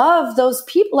still love those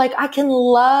people. Like, I can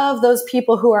love those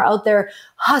people who are out there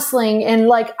hustling, and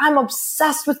like, I'm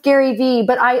obsessed with Gary Vee,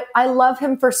 but I love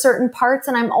him for certain parts.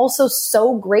 And I'm also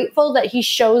so grateful that he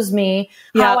shows me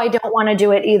how I don't want to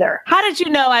do it either. How did you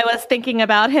know I was thinking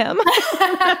about him?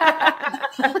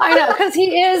 I know, because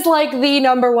he is like the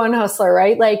number one hustler,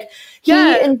 right? Like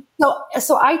and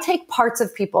so I take parts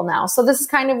of people now. So this is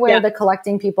kind of where the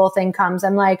collecting people thing comes.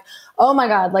 I'm like, oh my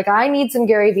God, like I need some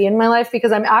Gary Vee in my life,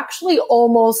 because I'm actually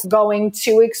almost going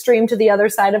too extreme to the other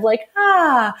side of like,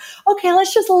 okay,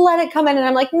 let's just let it come in. And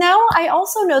I'm like, no, I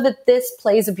also know that this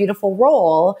plays a beautiful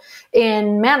role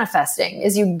in manifesting,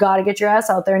 is you got to get your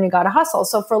ass out there and you got to hustle.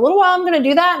 So for a little while, I'm going to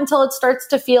do that until it starts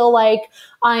to feel like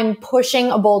I'm pushing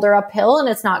a boulder uphill and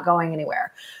it's not going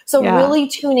anywhere. So really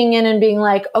tuning in and being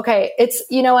like, okay, it's,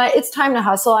 you know what, it's time to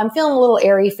hustle. I'm feeling a little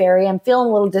airy fairy. I'm feeling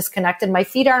a little disconnected. My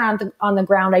feet aren't on the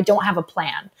ground. I don't have a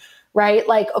plan, right?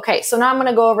 Like, okay, so now I'm going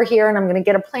to go over here and I'm going to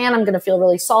get a plan. I'm going to feel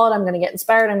really solid. I'm going to get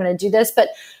inspired. I'm going to do this. But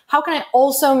how can I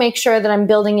also make sure that I'm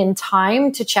building in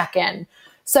time to check in?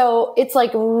 So it's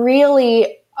like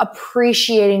really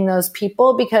appreciating those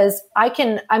people, because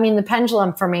the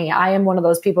pendulum for me, I am one of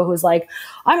those people who's like,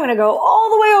 I'm going to go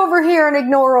all the way over here and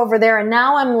ignore over there. And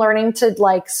now I'm learning to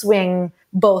like swing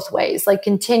both ways, like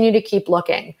continue to keep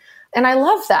looking. And I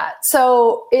love that.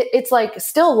 So it's like,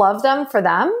 still love them for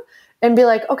them and be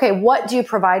like, okay, what do you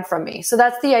provide from me? So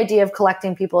that's the idea of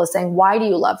collecting people, is saying, why do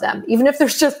you love them? Even if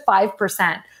there's just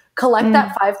 5%, Collect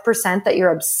that 5% that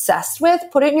you're obsessed with,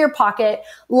 put it in your pocket,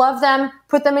 love them,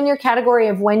 put them in your category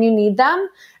of when you need them,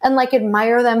 and like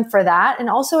admire them for that. And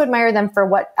also admire them for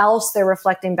what else they're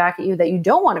reflecting back at you that you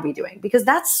don't want to be doing, because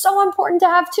that's so important to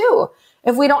have too.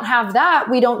 If we don't have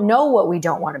that, we don't know what we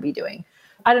don't want to be doing.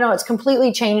 I don't know. It's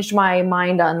completely changed my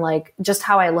mind on like just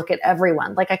how I look at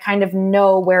everyone. Like I kind of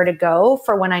know where to go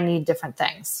for when I need different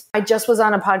things. I just was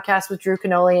on a podcast with Drew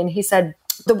Canole, and he said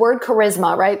the word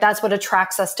charisma, right? That's what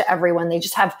attracts us to everyone. They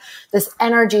just have this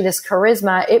energy, this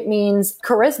charisma. It means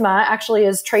charisma actually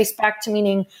is traced back to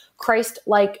meaning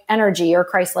Christ-like energy or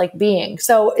Christ-like being.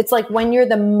 So it's like when you're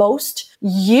the most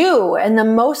you and the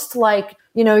most like,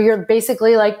 you know, you're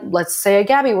basically like, let's say a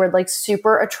Gabby word, like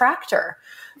super attractor.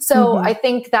 So I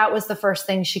think that was the first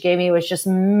thing she gave me was just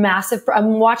massive.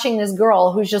 I'm watching this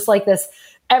girl who's just like this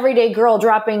everyday girl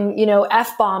dropping, you know,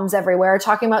 F-bombs everywhere,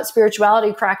 talking about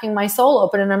spirituality, cracking my soul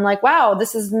open. And I'm like, wow,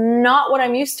 this is not what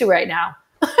I'm used to right now.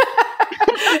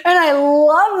 And I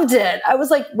loved it. I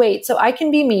was like, wait, so I can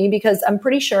be me, because I'm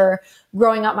pretty sure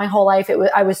growing up my whole life,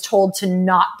 I was told to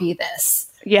not be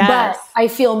this. Yes. But I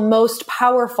feel most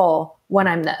powerful when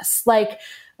I'm this. Like,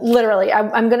 literally,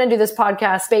 I'm going to do this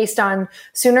podcast based on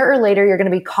sooner or later, you're going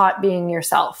to be caught being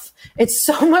yourself. It's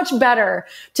so much better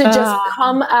to just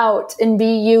come out and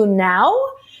be you now,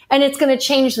 and it's going to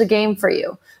change the game for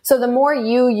you. So the more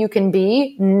you can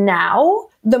be now,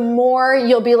 the more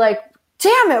you'll be like,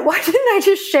 damn it, why didn't I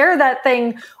just share that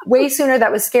thing way sooner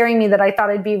that was scaring me, that I thought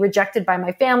I'd be rejected by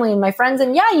my family and my friends?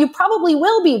 And yeah, you probably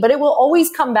will be, but it will always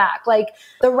come back. Like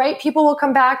the right people will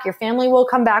come back, your family will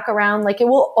come back around, like it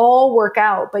will all work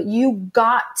out, but you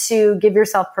got to give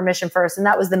yourself permission first. And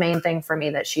that was the main thing for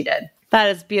me that she did. That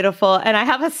is beautiful. And I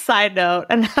have a side note,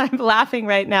 and I'm laughing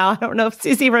right now. I don't know if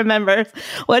Susie remembers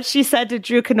what she said to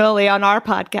Drew Canole on our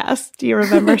podcast. Do you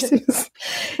remember, Susie?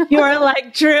 You were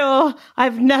like, Drew,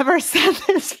 I've never said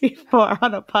this before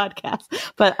on a podcast,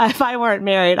 but if I weren't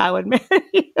married, I would marry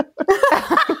you.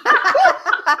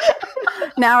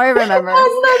 Now I remember. That's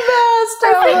the best.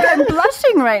 I think I'm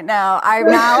blushing right now. I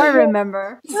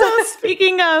remember. So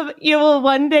speaking of, you will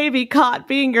one day be caught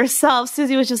being yourself,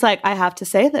 Susie was just like, I have to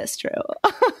say this, Drew.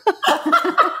 But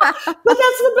that's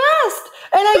the best.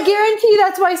 And I guarantee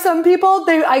that's why some people,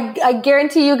 I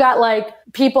guarantee you got like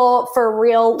people for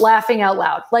real laughing out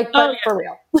loud. Like, but for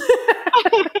real.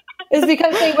 Is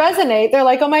because they resonate. They're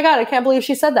like, oh my God, I can't believe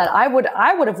she said that. I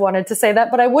would have wanted to say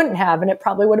that, but I wouldn't have. And it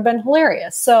probably would have been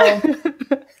hilarious. So.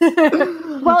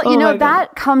 Well, you know,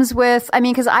 that comes with, I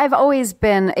mean, because I've always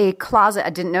been a closet, I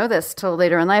didn't know this till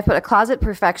later in life, but a closet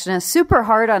perfectionist, super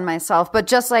hard on myself. But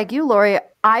just like you, Lori,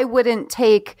 I wouldn't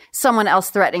take someone else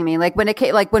threatening me. Like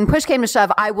when push came to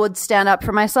shove, I would stand up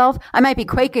for myself. I might be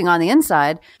quaking on the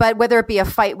inside, but whether it be a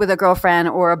fight with a girlfriend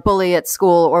or a bully at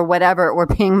school or whatever, or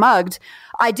being mugged,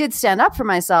 I did stand up for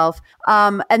myself.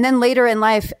 And then later in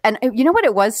life, and you know what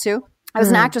it was too? I was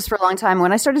an actress for a long time.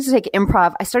 When I started to take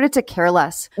improv, I started to care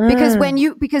less because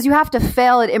because you have to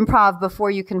fail at improv before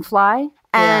you can fly.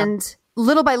 And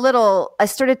little by little, I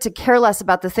started to care less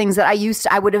about the things that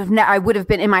I would have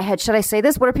been in my head. Should I say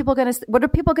this? What are people going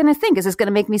to think? Is this going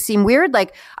to make me seem weird?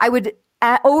 Like I would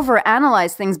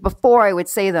overanalyze things before I would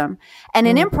say them. And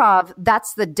in improv,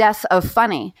 that's the death of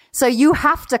funny. So you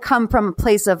have to come from a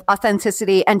place of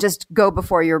authenticity and just go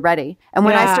before you're ready. And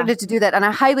when I started to do that, and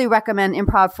I highly recommend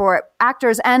improv for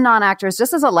actors and non-actors,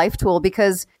 just as a life tool,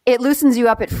 because it loosens you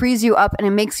up, it frees you up, and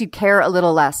it makes you care a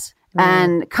little less.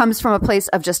 And comes from a place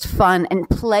of just fun and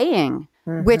playing,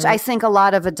 which I think a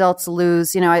lot of adults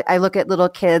lose. You know, I look at little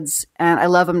kids and I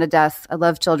love them to death. I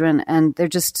love children, and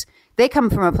they come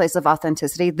from a place of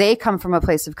authenticity. They come from a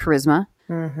place of charisma.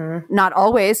 Not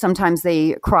always. Sometimes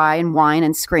they cry and whine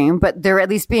and scream, but they're at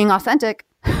least being authentic.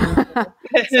 I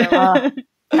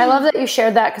love that you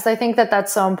shared that, because I think that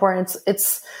that's so important.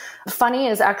 It's funny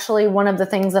is actually one of the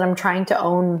things that I'm trying to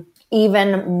own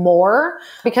even more,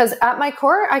 because at my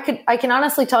core, I can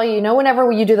honestly tell you,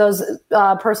 whenever you do those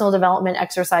personal development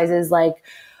exercises, like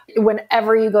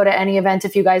whenever you go to any event,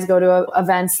 if you guys go to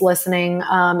events listening,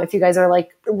 if you guys are like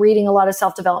reading a lot of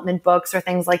self-development books or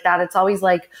things like that, it's always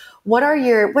like,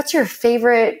 what's your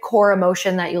favorite core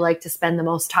emotion that you like to spend the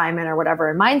most time in or whatever?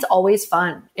 And mine's always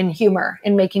fun and humor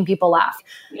and making people laugh.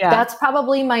 Yeah. That's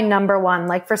probably my number one.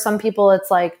 Like for some people,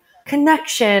 it's like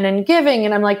connection and giving.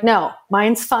 And I'm like, no,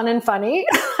 mine's fun and funny.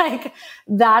 Like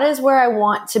that is where I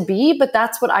want to be, but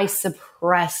that's what I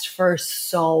suppressed for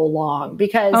so long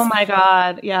because oh my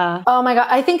God. Yeah. Oh my God.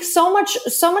 I think so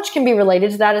much can be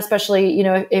related to that, especially, you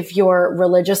know, if you're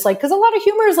religious, like, cause a lot of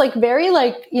humor is like very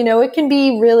like, you know, it can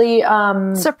be really,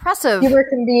 suppressive. Humor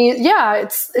can be, yeah,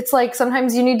 it's like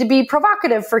sometimes you need to be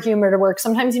provocative for humor to work.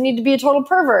 Sometimes you need to be a total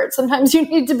pervert. Sometimes you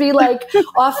need to be like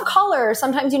off color.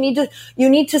 Sometimes you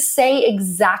need to say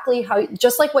exactly how,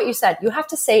 just like what you said, you have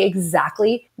to say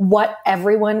exactly what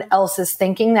everyone else is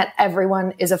thinking that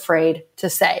everyone is afraid to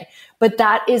say. But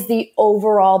that is the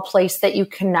overall place that you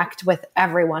connect with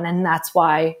everyone. And that's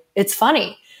why it's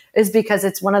funny, is because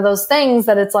it's one of those things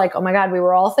that it's like, oh my God, we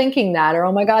were all thinking that, or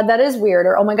oh my God, that is weird,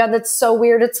 or oh my God, that's so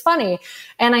weird, it's funny.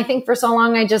 And I think for so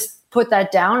long, I just put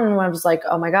that down and I was like,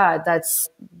 oh my God,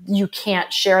 you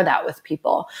can't share that with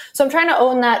people. So I'm trying to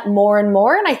own that more and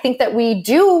more. And I think that we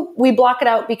block it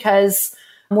out because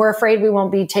we're afraid we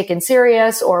won't be taken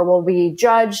serious or we'll be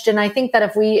judged. And I think that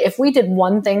if we did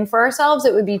one thing for ourselves,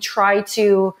 it would be try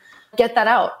to get that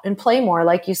out and play more.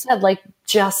 Like you said, like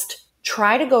just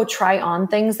try to go try on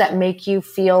things that make you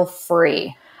feel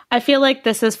free. I feel like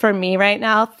this is for me right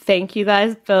now. Thank you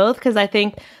guys both. Because I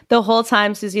think the whole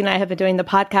time Susie and I have been doing the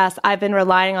podcast, I've been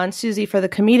relying on Susie for the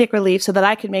comedic relief so that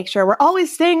I could make sure we're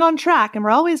always staying on track and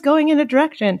we're always going in a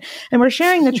direction and we're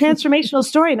sharing the transformational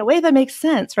story in a way that makes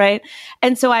sense, right?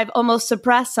 And so I've almost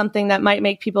suppressed something that might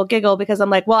make people giggle because I'm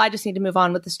like, well, I just need to move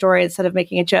on with the story instead of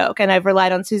making a joke. And I've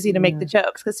relied on Susie to make the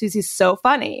jokes because Susie's so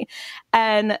funny.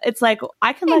 And it's like,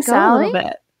 I can let go a little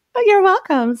bit. But you're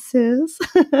welcome, Suze.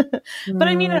 But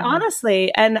I mean it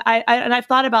honestly. And I've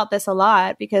thought about this a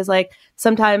lot because like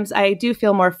sometimes I do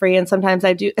feel more free and sometimes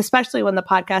I do, especially when the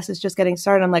podcast is just getting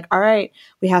started. I'm like, all right,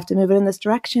 we have to move it in this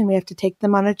direction. We have to take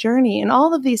them on a journey and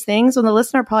all of these things when the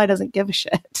listener probably doesn't give a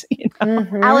shit. You know?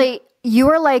 Allie, you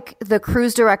are like the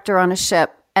cruise director on a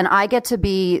ship and I get to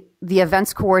be the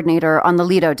events coordinator on the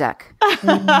Lido deck.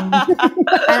 And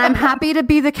I'm happy to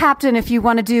be the captain if you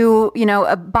want to do, you know,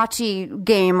 a bocce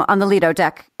game on the Lido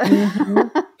deck.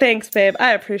 Thanks, babe.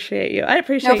 I appreciate you. I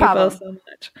appreciate you both so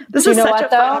much. This is such a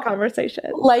fun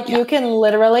conversation. Like you can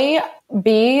literally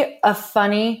be a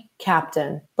funny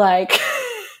captain. Like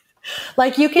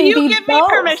you can be give me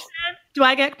permission? Do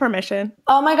I get permission?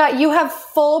 Oh my God, you have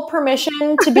full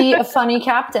permission to be a funny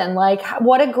captain. Like,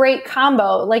 what a great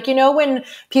combo. Like, you know, when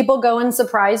people go and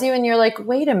surprise you and you're like,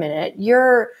 wait a minute,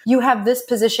 you have this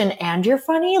position and you're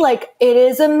funny. Like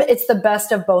it's the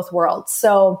best of both worlds.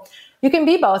 So you can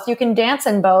be both, you can dance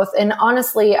in both. And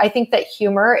honestly, I think that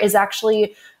humor is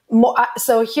actually more.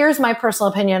 So here's my personal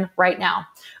opinion right now.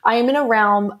 I am in a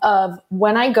realm of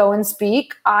when I go and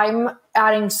speak, I'm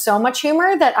adding so much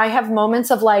humor that I have moments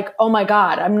of like, oh my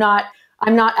God, I'm not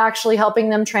actually helping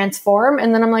them transform.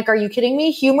 And then I'm like, are you kidding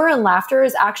me? Humor and laughter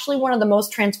is actually one of the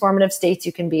most transformative states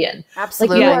you can be in.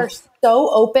 Absolutely. Like you are so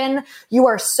open. You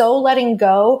are so letting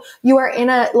go. You are in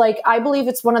I believe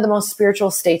it's one of the most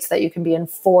spiritual states that you can be in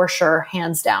for sure,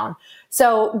 hands down.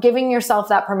 So giving yourself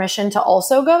that permission to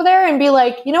also go there and be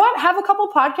like, you know what, have a couple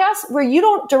podcasts where you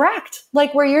don't direct,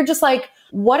 like where you're just like,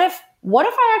 what if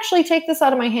I actually take this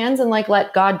out of my hands and like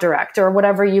let God direct or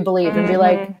whatever you believe and be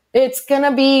like, it's going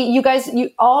to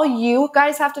be all you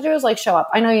guys have to do is like show up.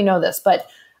 I know you know this, but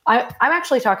I'm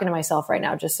actually talking to myself right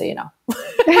now, just so you know.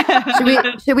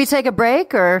 Should we take a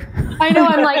break or? I know.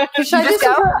 I'm like, should I just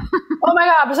go? Oh my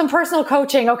God, some personal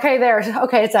coaching. Okay,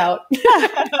 it's out.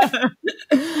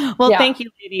 Well, Thank you,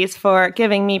 ladies, for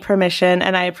giving me permission,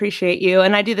 and I appreciate you.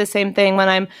 And I do the same thing when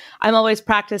I'm always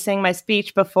practicing my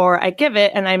speech before I give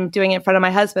it, and I'm doing it in front of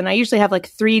my husband. I usually have like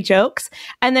 3 jokes,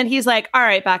 and then he's like, "All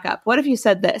right, back up. What if you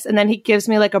said this?" And then he gives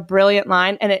me like a brilliant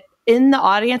line, and in the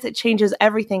audience, it changes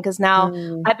everything because now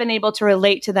I've been able to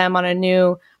relate to them on a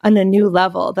new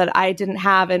level that I didn't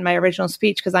have in my original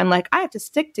speech because I'm like, I have to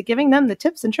stick to giving them the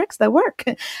tips and tricks that work.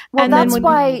 Well, and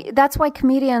that's why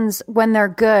comedians, when they're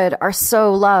good, are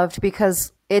so loved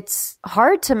because it's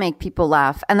hard to make people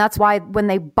laugh. And that's why when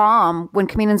they bomb, when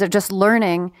comedians are just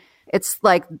learning, it's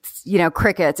like, you know,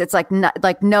 crickets. It's like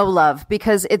no love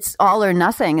because it's all or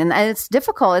nothing. And it's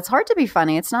difficult. It's hard to be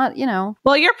funny. It's not, you know.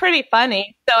 Well, you're pretty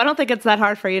funny. So I don't think it's that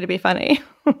hard for you to be funny.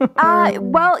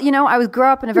 Well, you know, I grew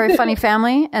up in a very funny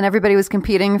family and everybody was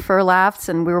competing for laughs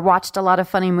and we watched a lot of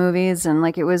funny movies and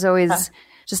like it was always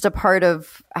just a part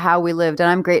of how we lived. And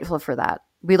I'm grateful for that.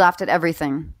 We laughed at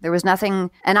everything. There was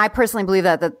nothing. And I personally believe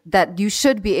that you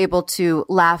should be able to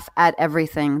laugh at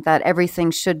everything, that everything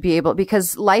should be able,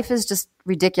 because life is just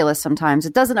ridiculous sometimes.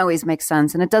 It doesn't always make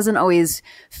sense and it doesn't always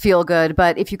feel good.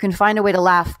 But if you can find a way to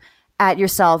laugh at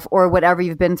yourself or whatever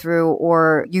you've been through,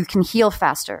 or you can heal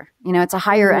faster, you know, it's a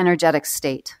higher energetic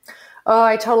state. Oh,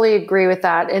 I totally agree with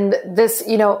that. And this,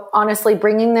 honestly,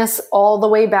 bringing this all the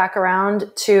way back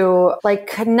around to like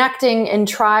connecting in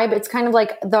tribe, it's kind of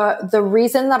like the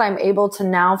reason that I'm able to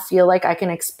now feel like I can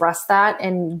express that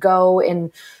and go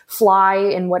and fly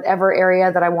in whatever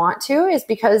area that I want to is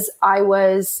because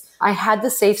I had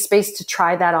the safe space to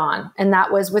try that on. And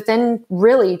that was within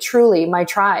really, truly my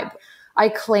tribe. I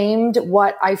claimed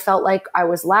what I felt like I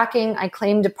was lacking. I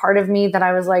claimed a part of me that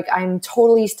I was like, I'm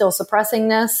totally still suppressing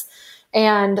this.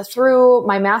 And through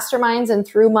my masterminds and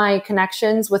through my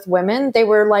connections with women,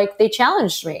 they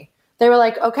challenged me. They were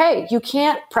like, okay, you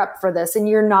can't prep for this and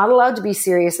you're not allowed to be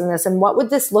serious in this. And what would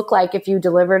this look like if you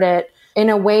delivered it in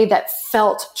a way that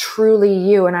felt truly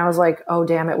you? And I was like, oh,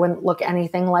 damn, it wouldn't look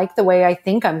anything like the way I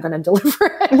think I'm going to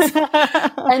deliver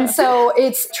it. And so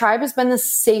tribe has been the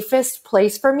safest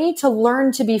place for me to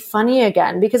learn to be funny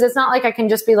again, because it's not like I can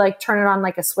just be like, turn it on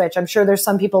like a switch. I'm sure there's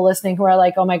some people listening who are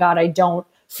like, oh my God, I don't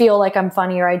feel like I'm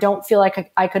funny, or I don't feel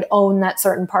like I could own that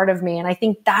certain part of me. And I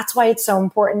think that's why it's so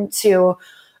important to,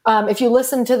 if you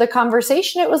listen to the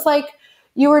conversation, it was like,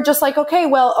 you were just like, okay,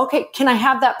 can I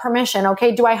have that permission?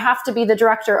 Okay. Do I have to be the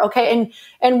director? Okay.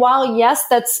 And while yes,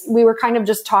 we were kind of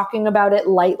just talking about it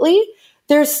lightly,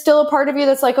 there's still a part of you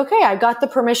that's like, okay, I got the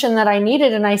permission that I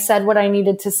needed. And I said what I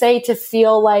needed to say to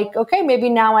feel like, okay, maybe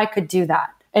now I could do that.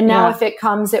 And now if it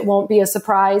comes, it won't be a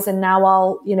surprise. And now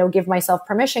I'll, give myself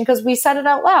permission because we said it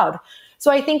out loud. So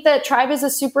I think that tribe is a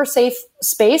super safe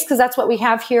space because that's what we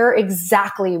have here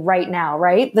exactly right now,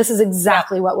 right? This is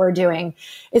exactly what we're doing,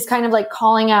 is kind of like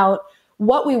calling out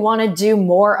what we want to do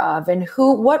more of and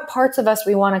what parts of us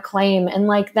we want to claim, and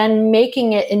like then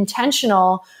making it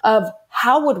intentional of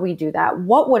how would we do that?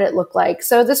 What would it look like?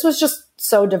 So this was just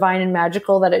so divine and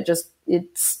magical that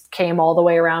it came all the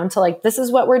way around to like, this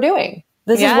is what we're doing.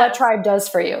 This is what tribe does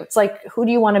for you. It's like, who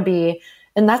do you want to be?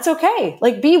 And that's okay.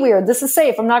 Like, be weird. This is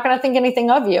safe. I'm not going to think anything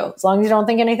of you as long as you don't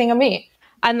think anything of me.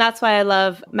 And that's why I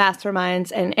love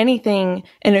masterminds and anything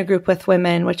in a group with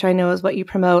women, which I know is what you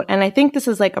promote. And I think this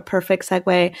is like a perfect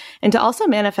segue into also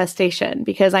manifestation,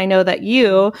 because I know that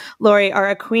you, Lori, are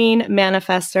a queen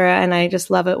manifester. And I just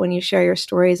love it when you share your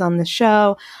stories on the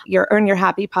show, your Earn Your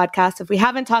Happy podcast. If we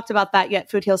haven't talked about that yet,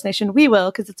 Food Heals Nation, we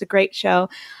will, because it's a great show.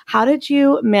 How did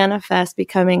you manifest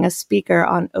becoming a speaker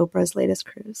on Oprah's latest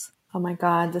cruise? Oh my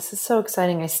God, this is so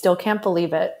exciting. I still can't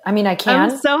believe it. I mean, I can.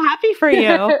 I'm so happy for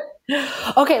you.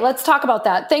 Okay, let's talk about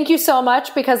that. Thank you so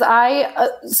much, because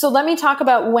so let me talk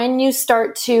about when you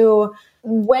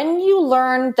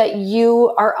learn that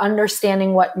you are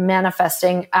understanding what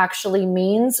manifesting actually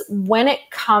means. When it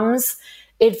comes,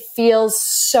 it feels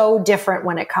so different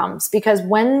when it comes, because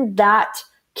when that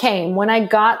came, when I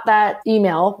got that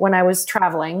email when I was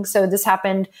traveling, so this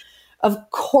happened.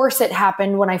 Of course, it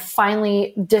happened when I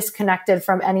finally disconnected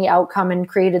from any outcome and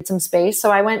created some space. So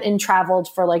I went and traveled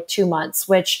for like 2 months,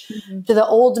 which to the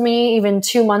old me, even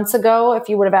 2 months ago, if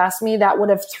you would have asked me, that would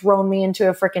have thrown me into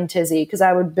a freaking tizzy, because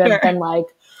I would have been like,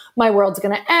 my world's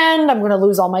going to end. I'm going to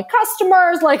lose all my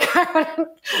customers. Like,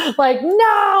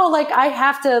 no, like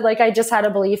I just had a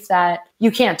belief that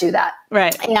you can't do that.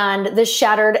 Right. And this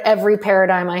shattered every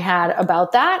paradigm I had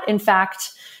about that. In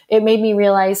fact, it made me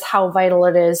realize how vital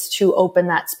it is to open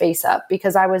that space up,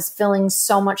 because I was filling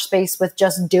so much space with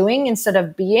just doing instead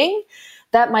of being,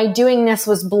 that my doingness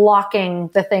was blocking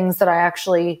the things that I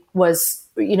actually was,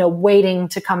 waiting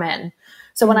to come in.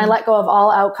 So when I let go of all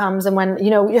outcomes, and when,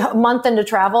 a month into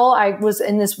travel, I was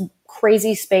in this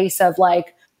crazy space of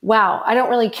like, wow, I don't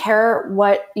really care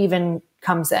what even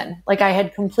comes in. Like, I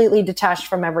had completely detached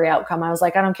from every outcome. I was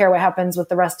like, I don't care what happens with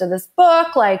the rest of this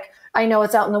book. Like, I know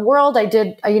it's out in the world.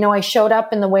 I showed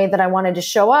up in the way that I wanted to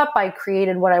show up. I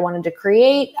created what I wanted to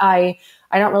create. I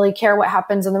don't really care what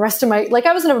happens in the rest of my, like,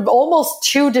 I was almost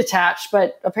too detached,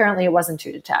 but apparently it wasn't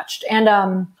too detached. And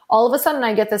all of a sudden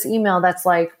I get this email that's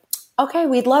like, okay,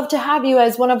 we'd love to have you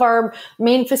as one of our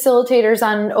main facilitators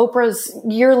on Oprah's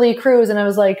yearly cruise. And I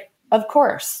was like, of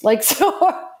course. Like, so,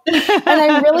 and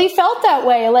I really felt that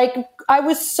way. Like, I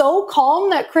was so calm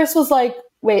that Chris was like,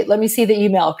 wait, let me see the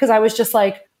email. Cause I was just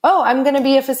like, oh, I'm going to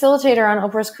be a facilitator on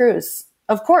Oprah's cruise.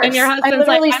 Of course. And your husband's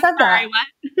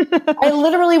I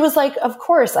literally was like, of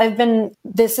course,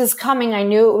 this is coming. I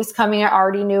knew it was coming. I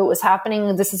already knew it was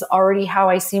happening. This is already how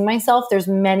I see myself. There's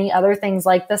many other things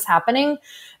like this happening.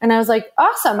 And I was like,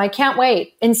 awesome. I can't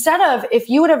wait. Instead of,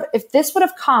 if this would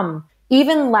have come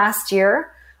even last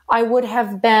year, I would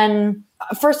have been,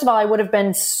 first of all, I would have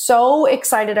been so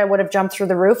excited. I would have jumped through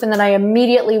the roof. And then I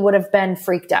immediately would have been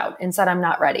freaked out and said, I'm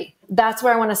not ready. That's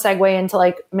where I want to segue into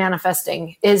like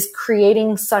manifesting, is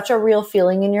creating such a real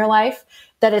feeling in your life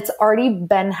that it's already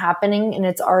been happening and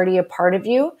it's already a part of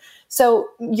you. So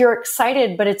you're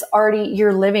excited, but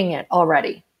you're living it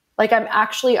already. Like I'm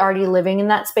actually already living in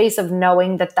that space of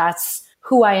knowing that that's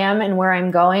who I am and where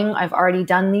I'm going. I've already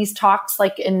done these talks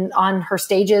on her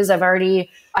stages. I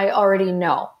already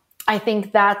know. I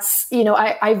think that's,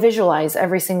 I visualize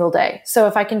every single day. So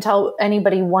if I can tell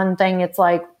anybody one thing, it's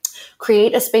like,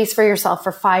 create a space for yourself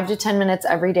for 5 to 10 minutes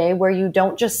every day where you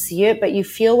don't just see it, but you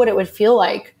feel what it would feel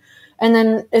like. And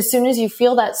then as soon as you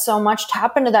feel that so much,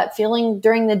 tap into that feeling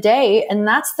during the day. And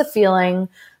that's the feeling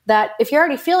that if you're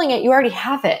already feeling it, you already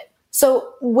have it.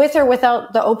 So with or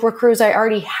without the Oprah cruise, I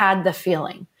already had the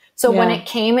feeling. So when it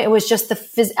came, it was just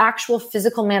the actual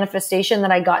physical manifestation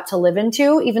that I got to live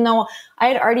into, even though I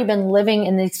had already been living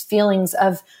in these feelings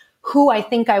of who I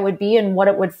think I would be and what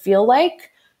it would feel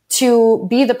like to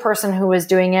be the person who was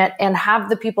doing it and have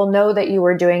the people know that you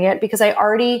were doing it, because I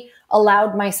already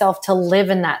allowed myself to live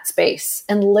in that space.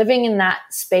 And living in that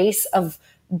space of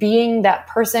being that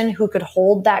person who could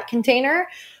hold that container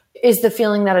is the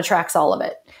feeling that attracts all of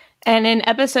it. And in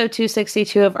episode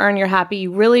 262 of Earn Your Happy,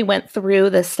 you really went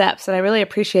through the steps, and I really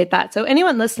appreciate that. So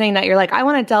anyone listening that you're like, I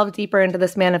want to delve deeper into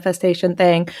this manifestation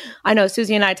thing. I know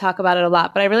Susie and I talk about it a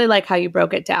lot, but I really like how you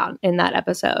broke it down in that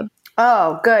episode.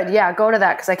 Oh, good. Yeah, go to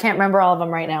that because I can't remember all of them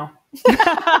right now.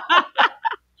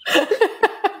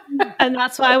 And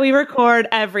that's why we record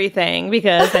everything,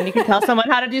 because then you can tell someone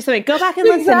how to do something. Go back and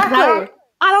listen. Exactly.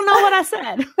 I don't know what I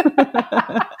said.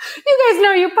 You guys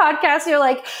know you podcast. You're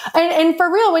like, and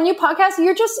for real, when you podcast,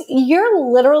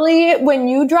 you're literally, when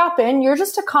you drop in, you're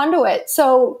just a conduit.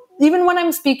 So even when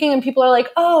I'm speaking and people are like,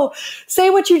 oh, say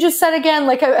what you just said again.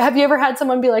 Like, have you ever had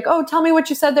someone be like, oh, tell me what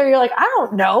you said there? You're like, I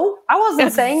don't know. I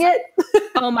wasn't saying it.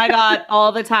 Oh my God.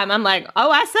 All the time. I'm like, oh,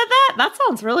 I said that? That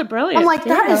sounds really brilliant. I'm like,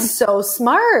 that is so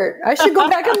smart. I should go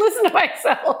back and listen to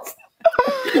myself.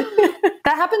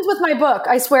 That happens with my book.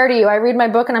 I swear to you, I read my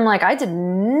book and I'm like, I did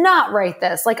not write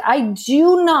this. Like, I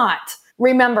do not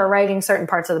remember writing certain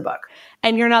parts of the book.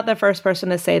 And you're not the first person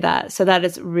to say that. So that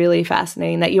is really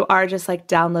fascinating that you are just like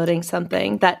downloading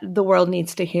something that the world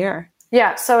needs to hear.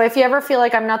 Yeah. So if you ever feel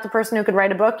like I'm not the person who could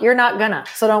write a book, you're not gonna.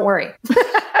 So don't worry.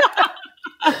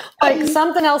 Like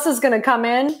something else is going to come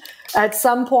in at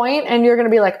some point and you're going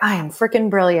to be like, I am freaking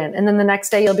brilliant. And then the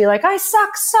next day you'll be like, I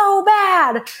suck so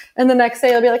bad. And the next day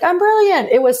you'll be like, I'm brilliant.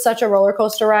 It was such a roller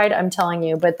coaster ride, I'm telling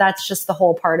you. But that's just the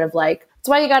whole part of like, that's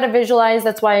why you got to visualize.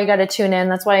 That's why you got to tune in.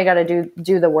 That's why you got to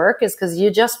do the work, is because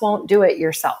you just won't do it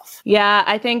yourself. Yeah,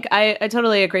 I think I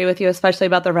totally agree with you, especially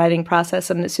about the writing process.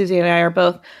 And Susie and I are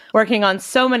both working on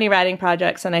so many writing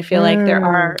projects. And I feel like there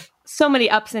are so many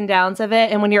ups and downs of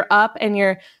it. And when you're up and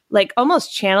you're like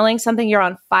almost channeling something, you're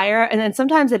on fire. And then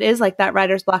sometimes it is like that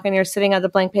writer's block and you're sitting at the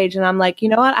blank page and I'm like, you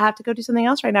know what? I have to go do something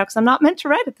else right now because I'm not meant to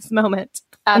write at this moment.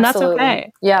 Absolutely. And that's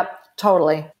okay. Yep,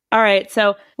 totally. All right.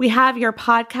 So we have your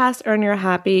podcast, Earn Your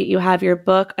Happy. You have your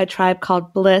book, A Tribe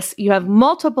Called Bliss. You have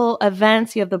multiple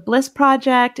events. You have the Bliss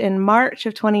Project in March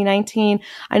of 2019.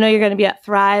 I know you're going to be at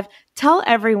Thrive. Tell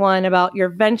everyone about your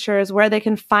ventures, where they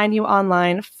can find you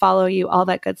online, follow you, all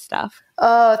that good stuff.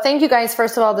 Thank you guys.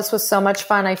 First of all, this was so much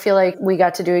fun. I feel like we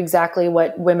got to do exactly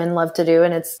what women love to do,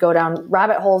 and it's go down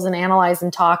rabbit holes and analyze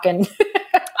and talk and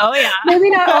oh yeah.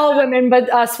 Maybe not all women,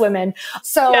 but us women.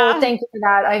 So Thank you for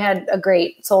that. I had a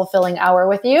great soul-filling hour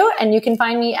with you. And you can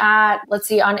find me at,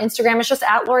 on Instagram, it's just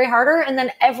at Lori Harder. And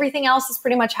then everything else is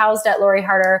pretty much housed at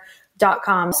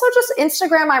LoriHarder.com. So just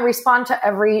Instagram,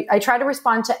 I try to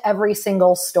respond to every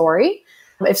single story.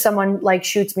 If someone like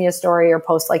shoots me a story or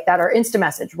posts like that, or Insta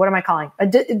message, what am I calling? A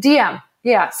DM.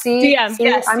 Yeah. See, yes,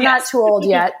 I'm not too old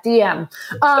yet. DM.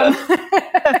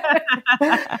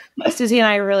 Susie and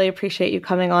I really appreciate you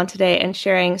coming on today and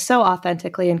sharing so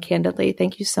authentically and candidly.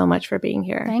 Thank you so much for being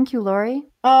here. Thank you, Lori.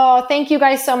 Oh, thank you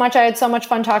guys so much. I had so much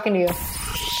fun talking to you.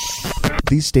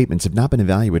 These statements have not been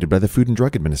evaluated by the Food and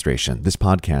Drug Administration. This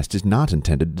podcast is not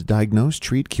intended to diagnose,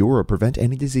 treat, cure, or prevent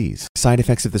any disease. Side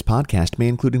effects of this podcast may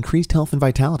include increased health and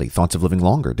vitality, thoughts of living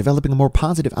longer, developing a more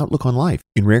positive outlook on life.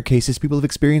 In rare cases, people have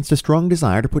experienced a strong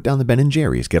desire to put down the Ben &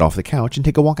 Jerry's, get off the couch, and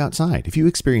take a walk outside. If you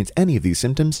experience any of these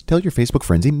symptoms, tell your Facebook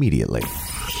friends immediately.